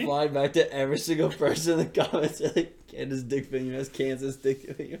literally funny. replied back to every single person in the comments like, Kansas dick fin in your mouth, Kansas dick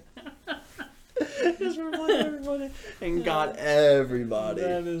fin in your mouth. Just replied to everybody. And got everybody.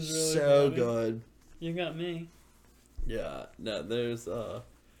 That is really so funny. good. You got me. Yeah, no, there's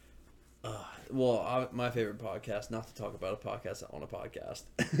my favorite podcast, not to talk about a podcast on a podcast.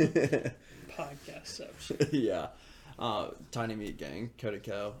 Podcast subs. Yeah. Tiny Meat Gang, Cody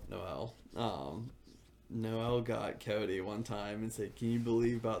Co, Noel. Noel got Cody one time and said, can you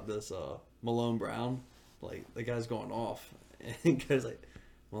believe about this Malone Brown? Like, the guy's going off. And Cody's like,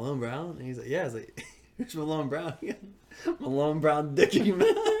 Malone Brown? And he's like, yeah. He's like, who's Malone Brown? Malone Brown dick in your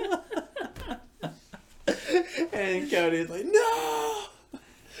mouth. And Cody's like, no!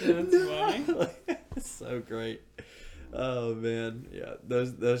 That's funny. It's so great. Oh man, yeah,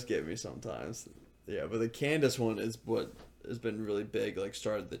 those get me sometimes. Yeah, but the Candace one is what has been really big. Like,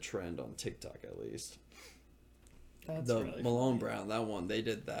 started the trend on TikTok at least. That's The really Malone funny. Brown, that one, they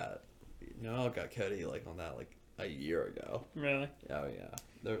did that. I got Cody like on that like a year ago. Really? Oh yeah,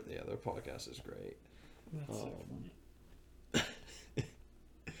 their podcast is great. That's so funny.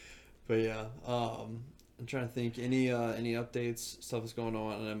 But yeah, I'm trying to think any updates, stuff that's going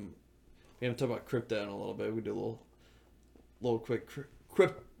on, and we haven't talked about crypto in a little bit. We do a little quick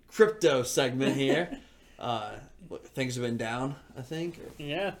crypto segment here. Things have been down, I think.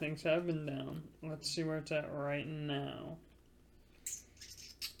 Yeah, things have been down. Let's see where it's at right now.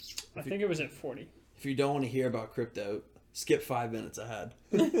 I think it was at 40. If you don't want to hear about crypto, skip 5 minutes ahead.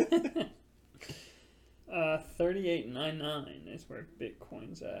 38.99 is where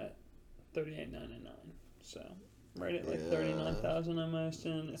Bitcoin's at. 38.99. So right at like 39,000 almost,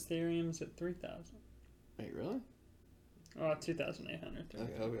 and Ethereum's at 3,000. Wait, really? Oh, 2,800.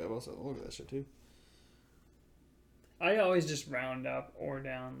 Okay, I've also look at that shit too. I always just round up or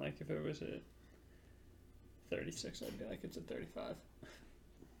down. Like if it was at 36, I'd be like, it's a 35.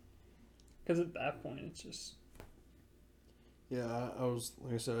 Because at that point, it's just... Yeah, I was,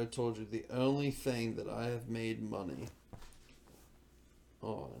 like I said, I told you, the only thing that I have made money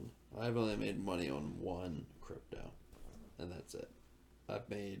on, I've only made money on one crypto, and that's it. I've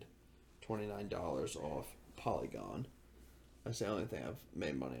made $29 off Polygon. That's the only thing I've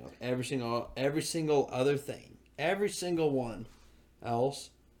made money on. Every single other thing, every single one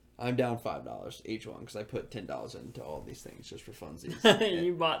else, I'm down $5 each one because I put $10 into all these things just for funsies.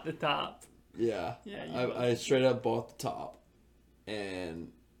 You bought the top. Yeah. Yeah, I straight up bought the top,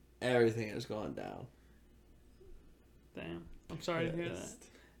 and everything has gone down. Damn. I'm sorry to hear that.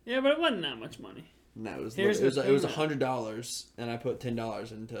 Yeah, but it wasn't that much money. No, it was Here's $100, and I put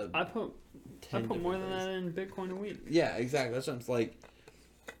 $10 into. I put more than that in Bitcoin a week. Yeah, exactly. That's what I'm like.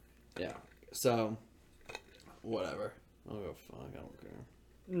 Yeah. So, whatever. I'll go fuck. I don't care.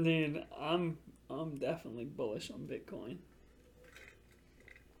 Dude, I'm definitely bullish on Bitcoin.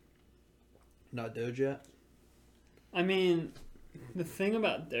 Not Doge yet? I mean, the thing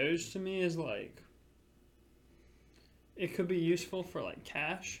about Doge to me is like, it could be useful for like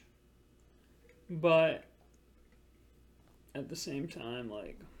cash, but at the same time,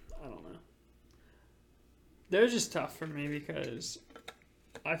 like, I don't know. Doge is tough for me because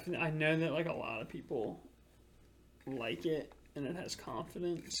I know that like a lot of people like it and it has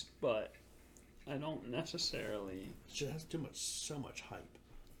confidence, but I don't necessarily. It just has so much hype.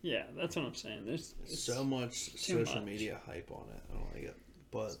 Yeah, that's what I'm saying. There's So much social media hype on it. I don't like it.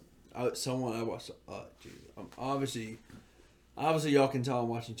 But someone I watched. Obviously, y'all can tell I'm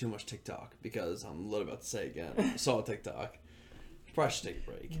watching too much TikTok because I'm literally about to say again. I saw TikTok. Probably should take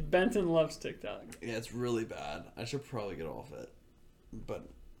a break. Benton loves TikTok. Yeah, it's really bad. I should probably get off it, but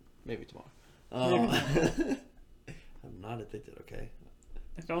maybe tomorrow. I'm not addicted. Okay.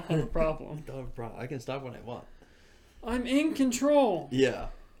 I don't have a problem. Don't have a problem. I can stop when I want. I'm in control. Yeah.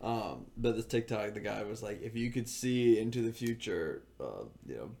 But this TikTok, the guy was like, if you could see into the future,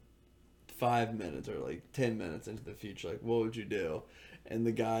 5 minutes or like 10 minutes into the future, like, what would you do? And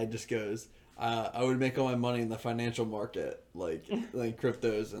the guy just goes, I would make all my money in the financial market, like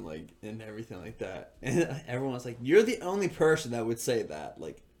cryptos and everything like that. And everyone's like, you're the only person that would say that.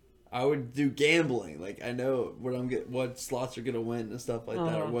 Like, I would do gambling. Like, I know what slots are gonna win and stuff like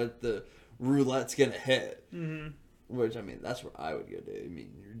that, or what the roulette's gonna hit. Mm-hmm. Which, I mean, that's what I would go do. I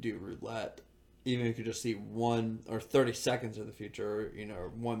mean, you do roulette, even if you just see 1 or 30 seconds in the future, or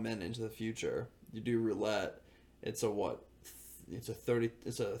 1 minute into the future. You do roulette. It's a what? It's a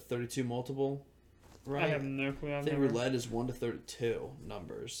 32 multiple, right? I have no clue. I think roulette is 1 to 32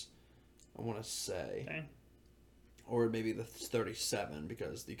 numbers, I want to say. Okay. Or maybe the 37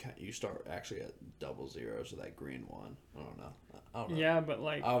 because you start actually at double zeros with that green one. I don't know. Yeah, but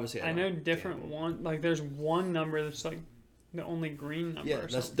like obviously I know different one. Like there's one number that's like the only green number. Yeah,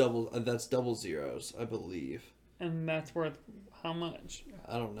 that's double zeros, I believe. And that's worth how much?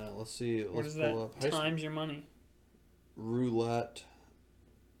 I don't know. Let's see. What is that? Times your money. Roulette.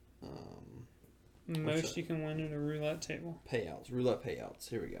 Most you can win at a roulette table. Roulette payouts.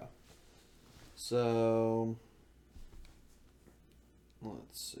 Here we go. So.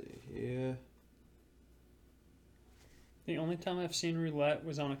 Let's see here. The only time I've seen roulette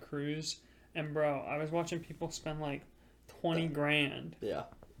was on a cruise, and bro, I was watching people spend like 20 grand. Yeah,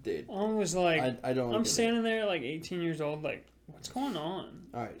 dude. I was like, I'm get standing there like 18 years old, like, what's going on?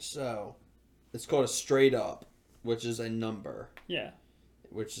 All right, so it's called a straight up, which is a number. Yeah.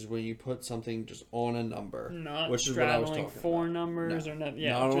 Which is when you put something just on a number. Not which is what I was straddling talking four about. numbers or nothing.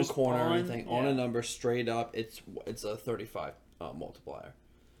 Yeah, not on a just corner or anything. yeah. On a number, straight up. It's a 35 multiplier.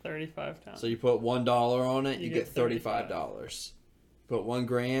 35 times. So you put $1 on it, you get $35. $35. Put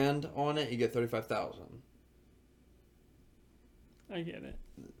 $1,000 on it, you get 35,000. I get it.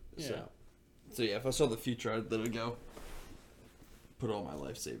 Yeah. So yeah, if I saw the future, I'd literally go put all my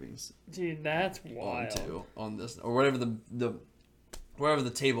life savings. Dude, that's wild. On this or whatever the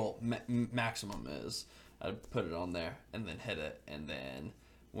table maximum is. I'd put it on there and then hit it and then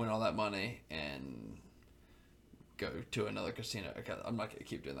win all that money and go to another casino. Okay, I'm not gonna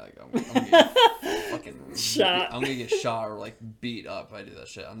keep doing that. I'm gonna get fucking shot. I'm gonna get shot or like beat up if I do that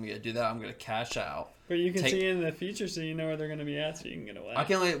shit. I'm gonna do that. I'm gonna cash out. But you can see in the future, so you know where they're gonna be at, so you can get away. I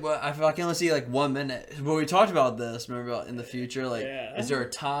can only see like 1 minute. But we talked about this. Remember about in the future, like is there a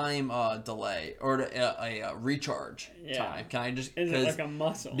time delay or a recharge time? Can I just? Is it like a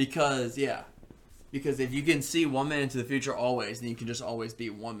muscle? Because if you can see 1 minute into the future always, then you can just always be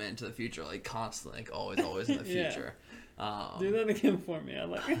 1 minute into the future, like constantly, like always in the future. Do that again for me. I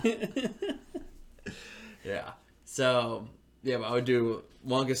like it. Yeah. So, yeah, but I would do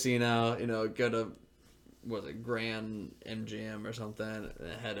one casino, go to was it Grand MGM or something, and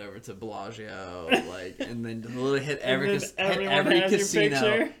then head over to Bellagio, like, and then literally hit every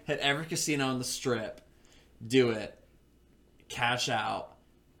casino, hit every casino on the Strip, do it, cash out,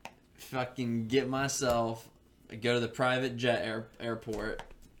 fucking get myself, go to the private jet airport,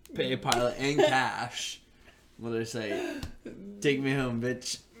 pay a pilot in cash. What do they say? Take me home,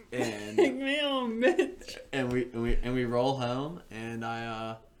 bitch. And take me home, bitch. And we roll home, and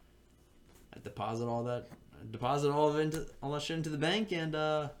I deposit all that shit into the bank,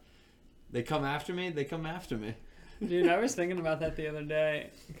 and they come after me. Dude, I was thinking about that the other day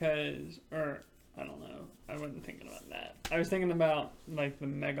I don't know. I wasn't thinking about that. I was thinking about like the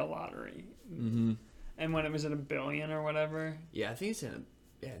mega lottery, and when it was at $1 billion or whatever. Yeah, I think it's in.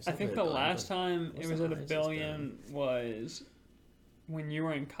 I think the last time it was at $1 billion was when you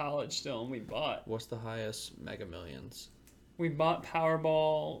were in college still, and we bought. What's the highest Mega Millions? We bought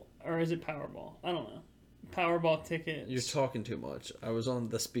Powerball, or is it Powerball? I don't know. Powerball tickets. You're talking too much. I was on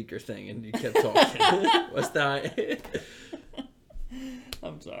the speaker thing, and you kept talking. What's the high?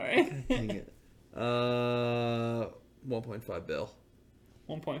 I'm sorry. Dang it. 1.5 bill.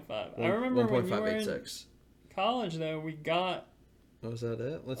 1.5. I remember when you were in 1.586. college, though, we got. Was that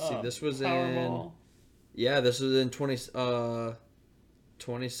it? Let's see. This was Powerball. in. Yeah, this was in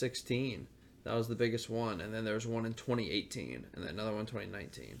 2016. That was the biggest one, and then there was one in 2018, and then another one in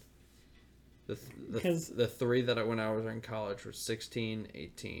 2019. The three that when I was in college were 16,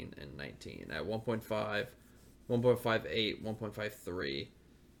 18, and 19 at 1.5, 1.58, 1.53,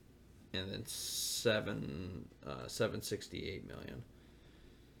 and then 768 million.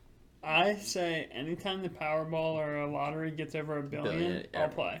 I say anytime the Powerball or a lottery gets over $1 billion, I'll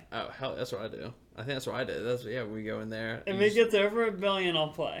play. Oh hell, that's what I do. I think that's what I did. We go in there. If it gets over $1 billion, I'll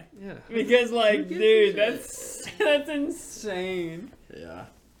play. Yeah. Because dude, that's insane. Yeah,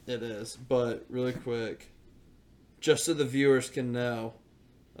 it is. But really quick, just so the viewers can know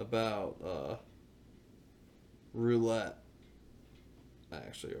about roulette. I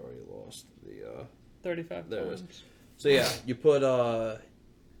actually already lost the 35 there points. it is. So yeah, you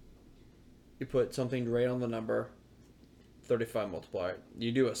put something right on the number, 35 multiplier.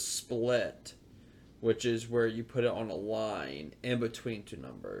 You do a split, which is where you put it on a line in between two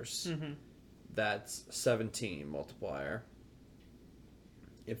numbers. Mm-hmm. That's 17 multiplier.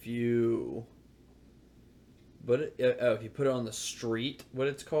 If you put it on the street, what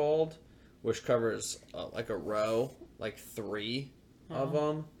it's called, which covers like a row, like 3 of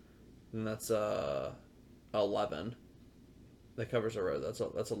them, then that's 11. That covers a row.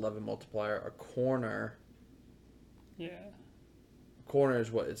 That's 11 multiplier. A corner. Yeah. Corner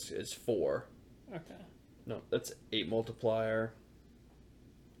is what it's 4. Okay. No, that's 8 multiplier.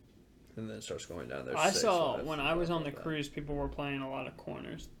 And then it starts going down there. I saw when I was on the cruise, people were playing a lot of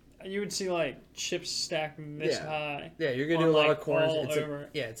corners. You would see like chips stacked this high. Yeah, you're gonna do a lot of corners.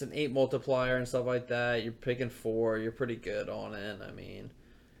 It's an 8 multiplier and stuff like that. You're picking 4. You're pretty good on it. I mean,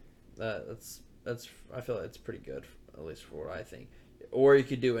 that's. I feel like it's pretty good, at least for what I think. Or you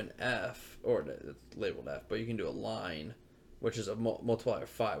could do an F, or it's labeled F, but you can do a line, which is a multiplier of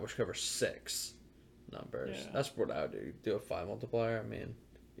 5, which covers 6 numbers. Yeah. That's what I would do. Do a 5 multiplier. I mean,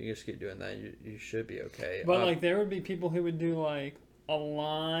 you just keep doing that. You should be okay. But like, there would be people who would do like a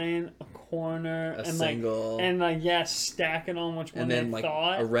line, a corner, a and single, stack it on which one they then like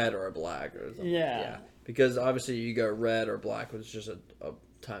thought. A red or a black or something. Yeah. Because obviously you go red or black, which is just a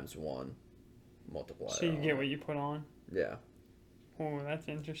times 1 multiplier. So you get what you put on. Yeah. Oh, that's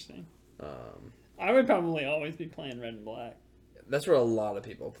interesting. I would probably always be playing red and black. That's where a lot of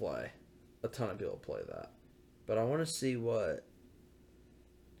people play. A ton of people play that. But I want to see what...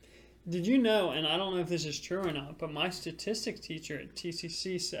 Did you know, and I don't know if this is true or not, but my statistics teacher at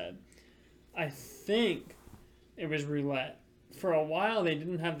TCC said, I think it was roulette. For a while, they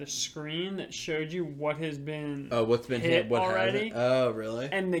didn't have the screen that showed you what has been what's been hit what already. Hasn't. Oh, really?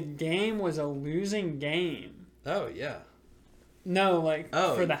 And the game was a losing game. Oh, yeah. No,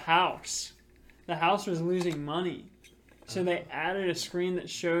 for the house. The house was losing money. So they added a screen that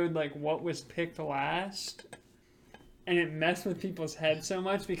showed like what was picked last. And it messed with people's heads so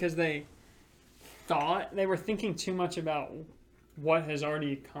much because they were thinking too much about what has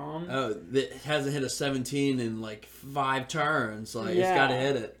already come. Oh, it hasn't hit a 17 in like 5 turns. Like, it's got to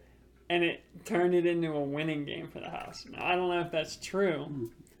hit it. And it turned it into a winning game for the house. Now, I don't know if that's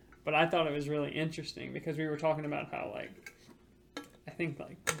true, but I thought it was really interesting because we were talking about how, like, I think,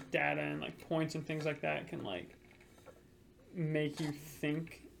 like, data and, like, points and things like that can, like, make you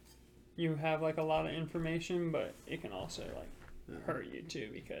think you have, like, a lot of information, but it can also, like, hurt you, too,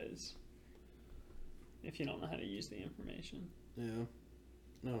 because if you don't know how to use the information. Yeah.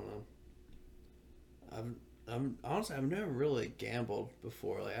 I don't know. Honestly, I've never really gambled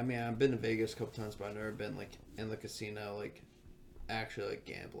before. Like, I mean, I've been to Vegas a couple times, but I've never been like in the casino, like actually like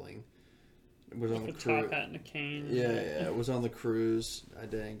gambling. It was on the cruise. Top hat and a cane. Yeah, it was on the cruise. I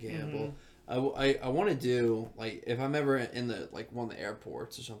didn't gamble. I want to do, like, if I'm ever in the like one of the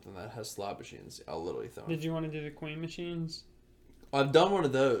airports or something that has slot machines, I'll literally throw. Did you want to do the Queen machines? I've done one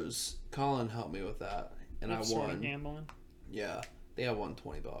of those. Colin helped me with that, and That's I won. Sort of gambling. Yeah, they have won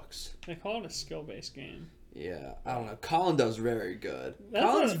 $20. They call it a skill-based game. Yeah, I don't know. Colin does very good. That's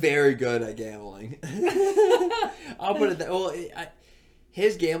Colin's very good at gambling. I'll put it that. Well,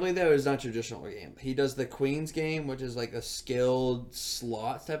 his gambling though is not traditional gambling. He does the Queen's game, which is like a skilled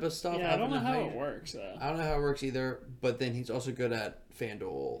slot type of stuff. Yeah, I don't know how it works though. I don't know how it works either. But then he's also good at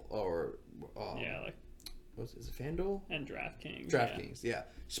FanDuel or like is it FanDuel and DraftKings. DraftKings, yeah.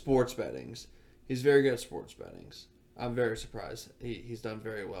 Sports bettings. He's very good at sports bettings. I'm very surprised. He's done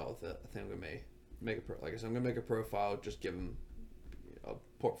very well with it. I think I'm gonna make like I said, I'm gonna make a profile. Just give him a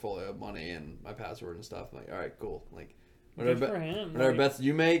portfolio of money and my password and stuff. I'm like, all right, cool. Like whatever bets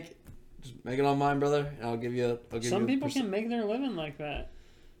you make, just make it on mine, brother, and I'll give you. Some people can make their living like that.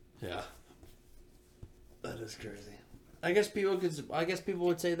 Yeah, that is crazy. I guess people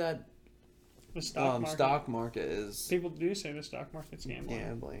would say that the stock market is. People do say the stock market's gambling.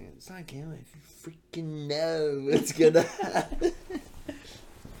 Gambling. It's not gambling. If you freaking know it's gonna happen.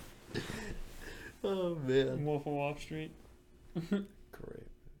 Oh man. Wolf of Wall Street. Great.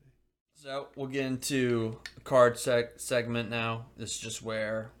 So we'll get into a card segment now. This is just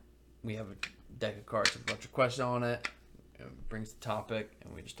where we have a deck of cards with a bunch of questions on it. It brings the topic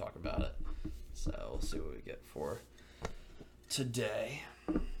and we just talk about it. So we'll see what we get for today.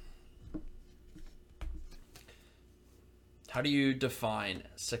 How do you define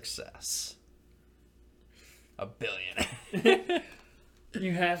success? A billionaire.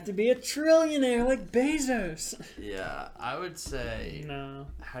 You have to be a trillionaire like Bezos. Yeah, I would say. No.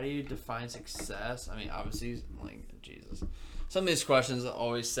 How do you define success? I mean, obviously, like, Jesus. Some of these questions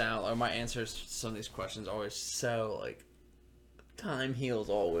always sound, or my answers to some of these questions always so, like, time heals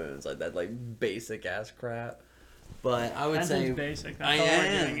all wounds, like that, like, basic ass crap. But I would say basic. That's I all we're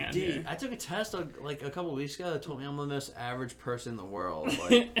am, getting at dude. here. I took a test like a couple weeks ago that told me I'm the most average person in the world.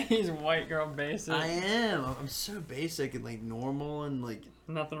 Like, he's white girl basic. I am. I'm so basic and like normal and like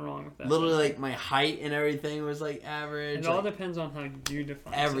nothing wrong with that. Literally, like my height and everything was like average. It like, all depends on how you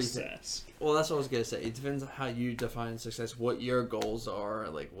define success. Well, that's what I was gonna say. It depends on how you define success, what your goals are,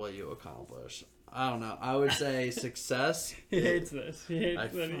 like what you accomplish. I don't know. I would say success. He hates this. He hates I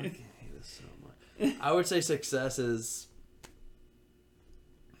that. fucking hate this so much. I would say success is,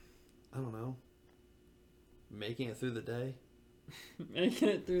 I don't know, making it through the day. Making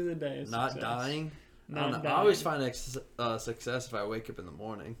it through the day is not success. dying. Not dying. I always find success if I wake up in the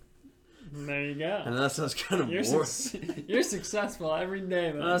morning. There you go. And that sounds kind of morbid. You're successful every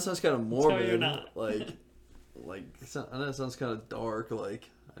day, man. That sounds kind of morbid. You're not. Like, I know it sounds kind of dark. Like,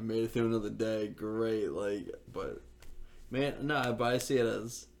 I made it through another day. Great. Like, but man, no. But I see it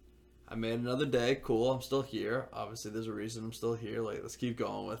as I made another day. Cool. I'm still here. Obviously, there's a reason I'm still here. Like, let's keep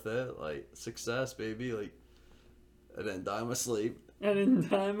going with it. Like, success, baby. Like, I didn't die in my sleep. I didn't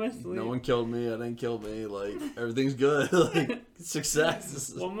die in my sleep. No one killed me. I didn't kill me. Like, everything's good. Like,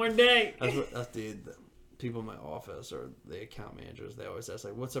 success. One more day. That's the people in my office or the account managers. They always ask,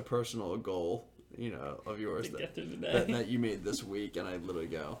 like, what's a personal goal, of yours that you made this week? And I literally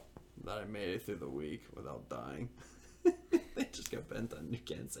go, that I made it through the week without dying. They just go, Benton, you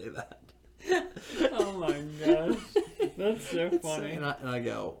can't say that. Oh my gosh. That's so funny. And I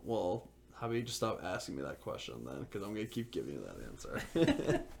go, well, how about you just stop asking me that question then? Because I'm going to keep giving you that answer.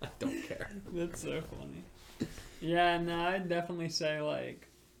 I don't care. That's so funny. Yeah, no, I'd definitely say, like,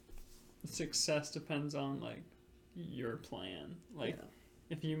 success depends on, like, your plan. Like,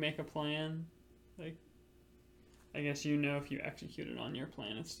 if you make a plan, like, I guess if you executed on your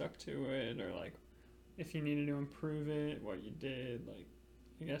plan and stuck to it, or, like, if you needed to improve it, what you did, like,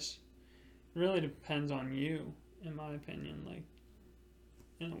 I guess it really depends on you, in my opinion, like,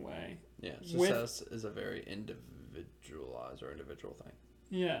 in a way. Yeah, success is a very individualized or individual thing.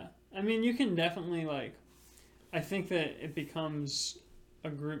 Yeah. I mean, you can definitely, like, I think that it becomes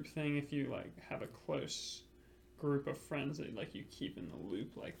a group thing if you, like, have a close group of friends that, like, you keep in the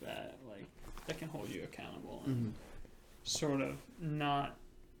loop like that, like, that can hold you accountable and sort of not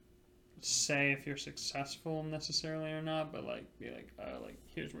say if you're successful necessarily or not, but, like, be like, oh, like,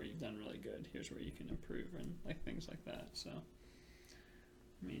 here's where you've done really good, here's where you can improve, and, like, things like that. So,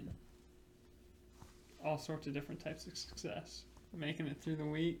 I mean, all sorts of different types of success. Making it through the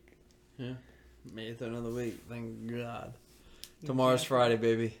week. Yeah. Made it through another week. Thank God. Tomorrow's Friday,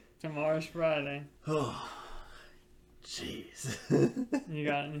 baby. Tomorrow's Friday. Oh, jeez. You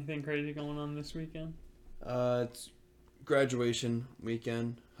got anything crazy going on this weekend? It's graduation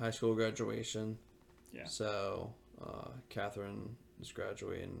weekend, high school graduation. Yeah. So, Catherine is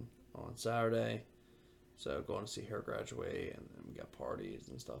graduating on Saturday. So, going to see her graduate, and then we got parties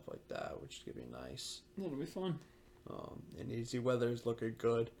and stuff like that, which is going to be nice. It'll be fun. And easy weather is looking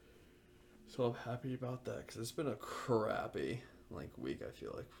good. So, I'm happy about that because it's been a crappy week, I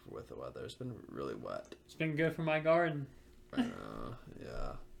feel like, with the weather. It's been really wet. It's been good for my garden.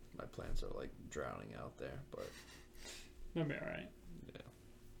 Yeah. My plants are drowning out there, but They'll be alright. Yeah.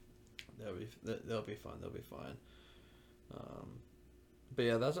 They'll be fun. They'll be fine. But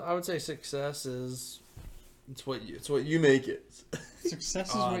yeah, I would say success is it's what you make it. Success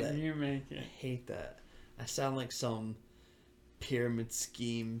is what you make I it. hate that. I sound like some pyramid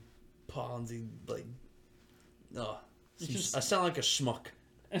scheme Ponzi I sound like a schmuck.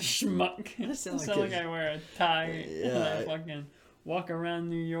 A schmuck. I sound like I wear a tie and I fucking walk around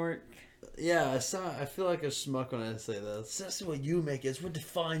New York. Yeah, I feel like a schmuck when I say that. That's what you make it. It's what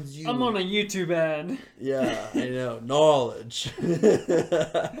defines you. I'm on a YouTube ad. Yeah, I know. Knowledge. What do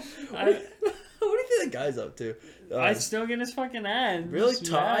you think that guy's up to? I still get his fucking ads. Really?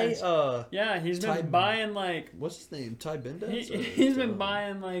 Ty? Yeah, he's been buying what's his name? Ty Bendez? He's been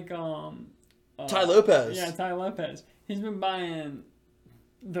buying Ty Lopez. Yeah, Ty Lopez. He's been buying...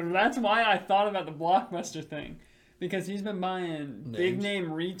 That's why I thought about the Blockbuster thing. Because he's been buying big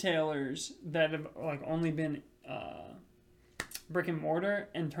name retailers that have only been brick and mortar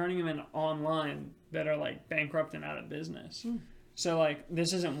and turning them into online that are bankrupt and out of business. So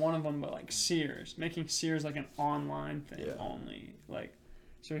this isn't one of them, but Sears, making Sears an online thing only.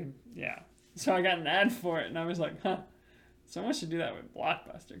 So I got an ad for it and I was like, huh, someone should do that with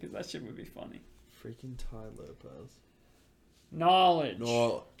Blockbuster because that shit would be funny. Freaking Ty Lopez. Knowledge.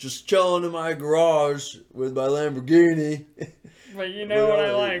 No, just chilling in my garage with my Lamborghini. But you know what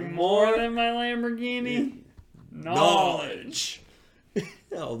I like more than my Lamborghini? Knowledge.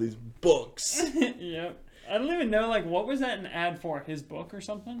 All these books. Yep. I don't even know, what was that an ad for? His book or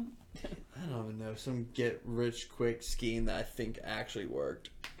something? I don't even know. Some get-rich-quick scheme that I think actually worked.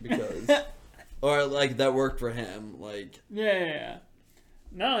 Because... or, that worked for him. Yeah.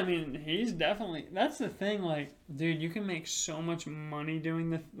 No, I mean, he's definitely... That's the thing, dude, you can make so much money doing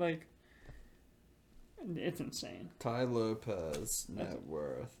the, it's insane. Ty Lopez, net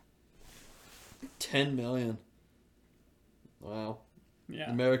worth. $10 million. Wow. Yeah.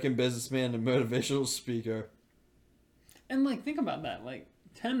 American businessman and motivational speaker. And, think about that.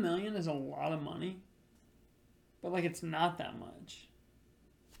 $10 million is a lot of money. But, it's not that much.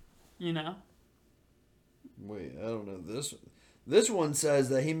 You know? Wait, I don't know. This one says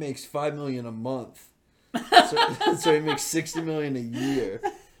that he makes $5 million a month. So he makes $60 million a year.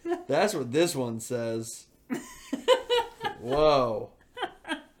 That's what this one says. Whoa.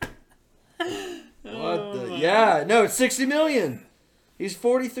 Yeah, no, it's $60 million. He's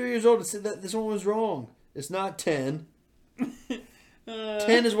 43 years old. It said that this one was wrong. It's not 10.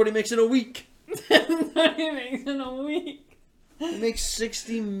 10 is what he makes in a week. What he makes in a week. He makes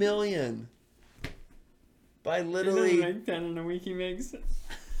 $60 million. By literally... He doesn't make 10 in a week. He makes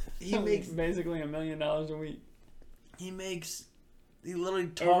basically $1 million a week. He literally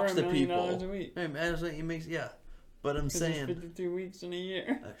talks to people. Over $1 million a week. Hey, man, he makes, yeah. But I'm saying... 52 weeks in a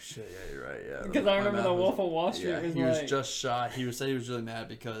year. Oh, shit, yeah, you're right, yeah. Because I remember the Wolf of Wall Street was he was just shy. He said he was really mad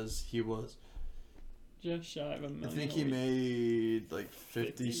because he was... Just shy of $1 million. I think he made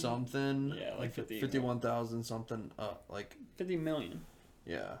 50 something. Yeah, 50. 51,000 something. 50 million.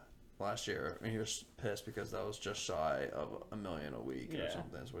 Yeah. Last year, and he was pissed because that was just shy of $1 million a week or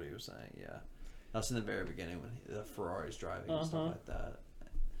something. That's what he was saying. Yeah, that's in the very beginning when the Ferrari's driving and stuff like that.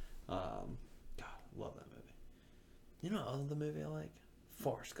 God, love that movie. You know, other the movie I like,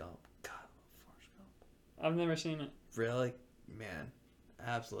 Forrest Gump. God, I love Forrest Gump. I've never seen it. Really, man,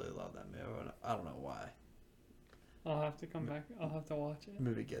 absolutely love that movie. I don't know why. I'll have to come back. I'll have to watch it. The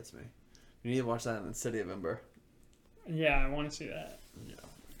movie gets me. You need to watch that in the City of Ember. Yeah, I want to see that. Yeah.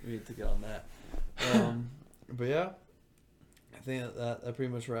 We need to get on that. But yeah, I think that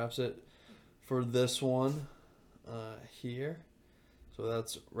pretty much wraps it for this one here. So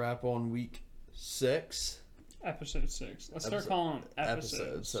that's wrap on week 6. Episode 6. Let's start calling them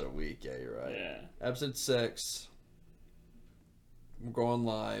episodes. Instead of week. Yeah, you're right. Yeah. Episode 6. We're going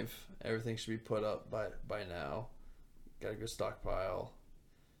live. Everything should be put up by now. Got a good stockpile.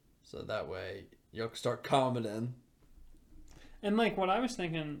 So that way you'll start commenting. And what I was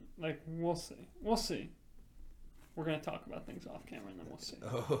thinking, we'll see. We'll see. We're gonna talk about things off camera, and then we'll see.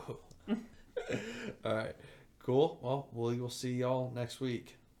 Oh. All right. Cool. Well, we'll see y'all next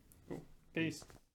week. Peace.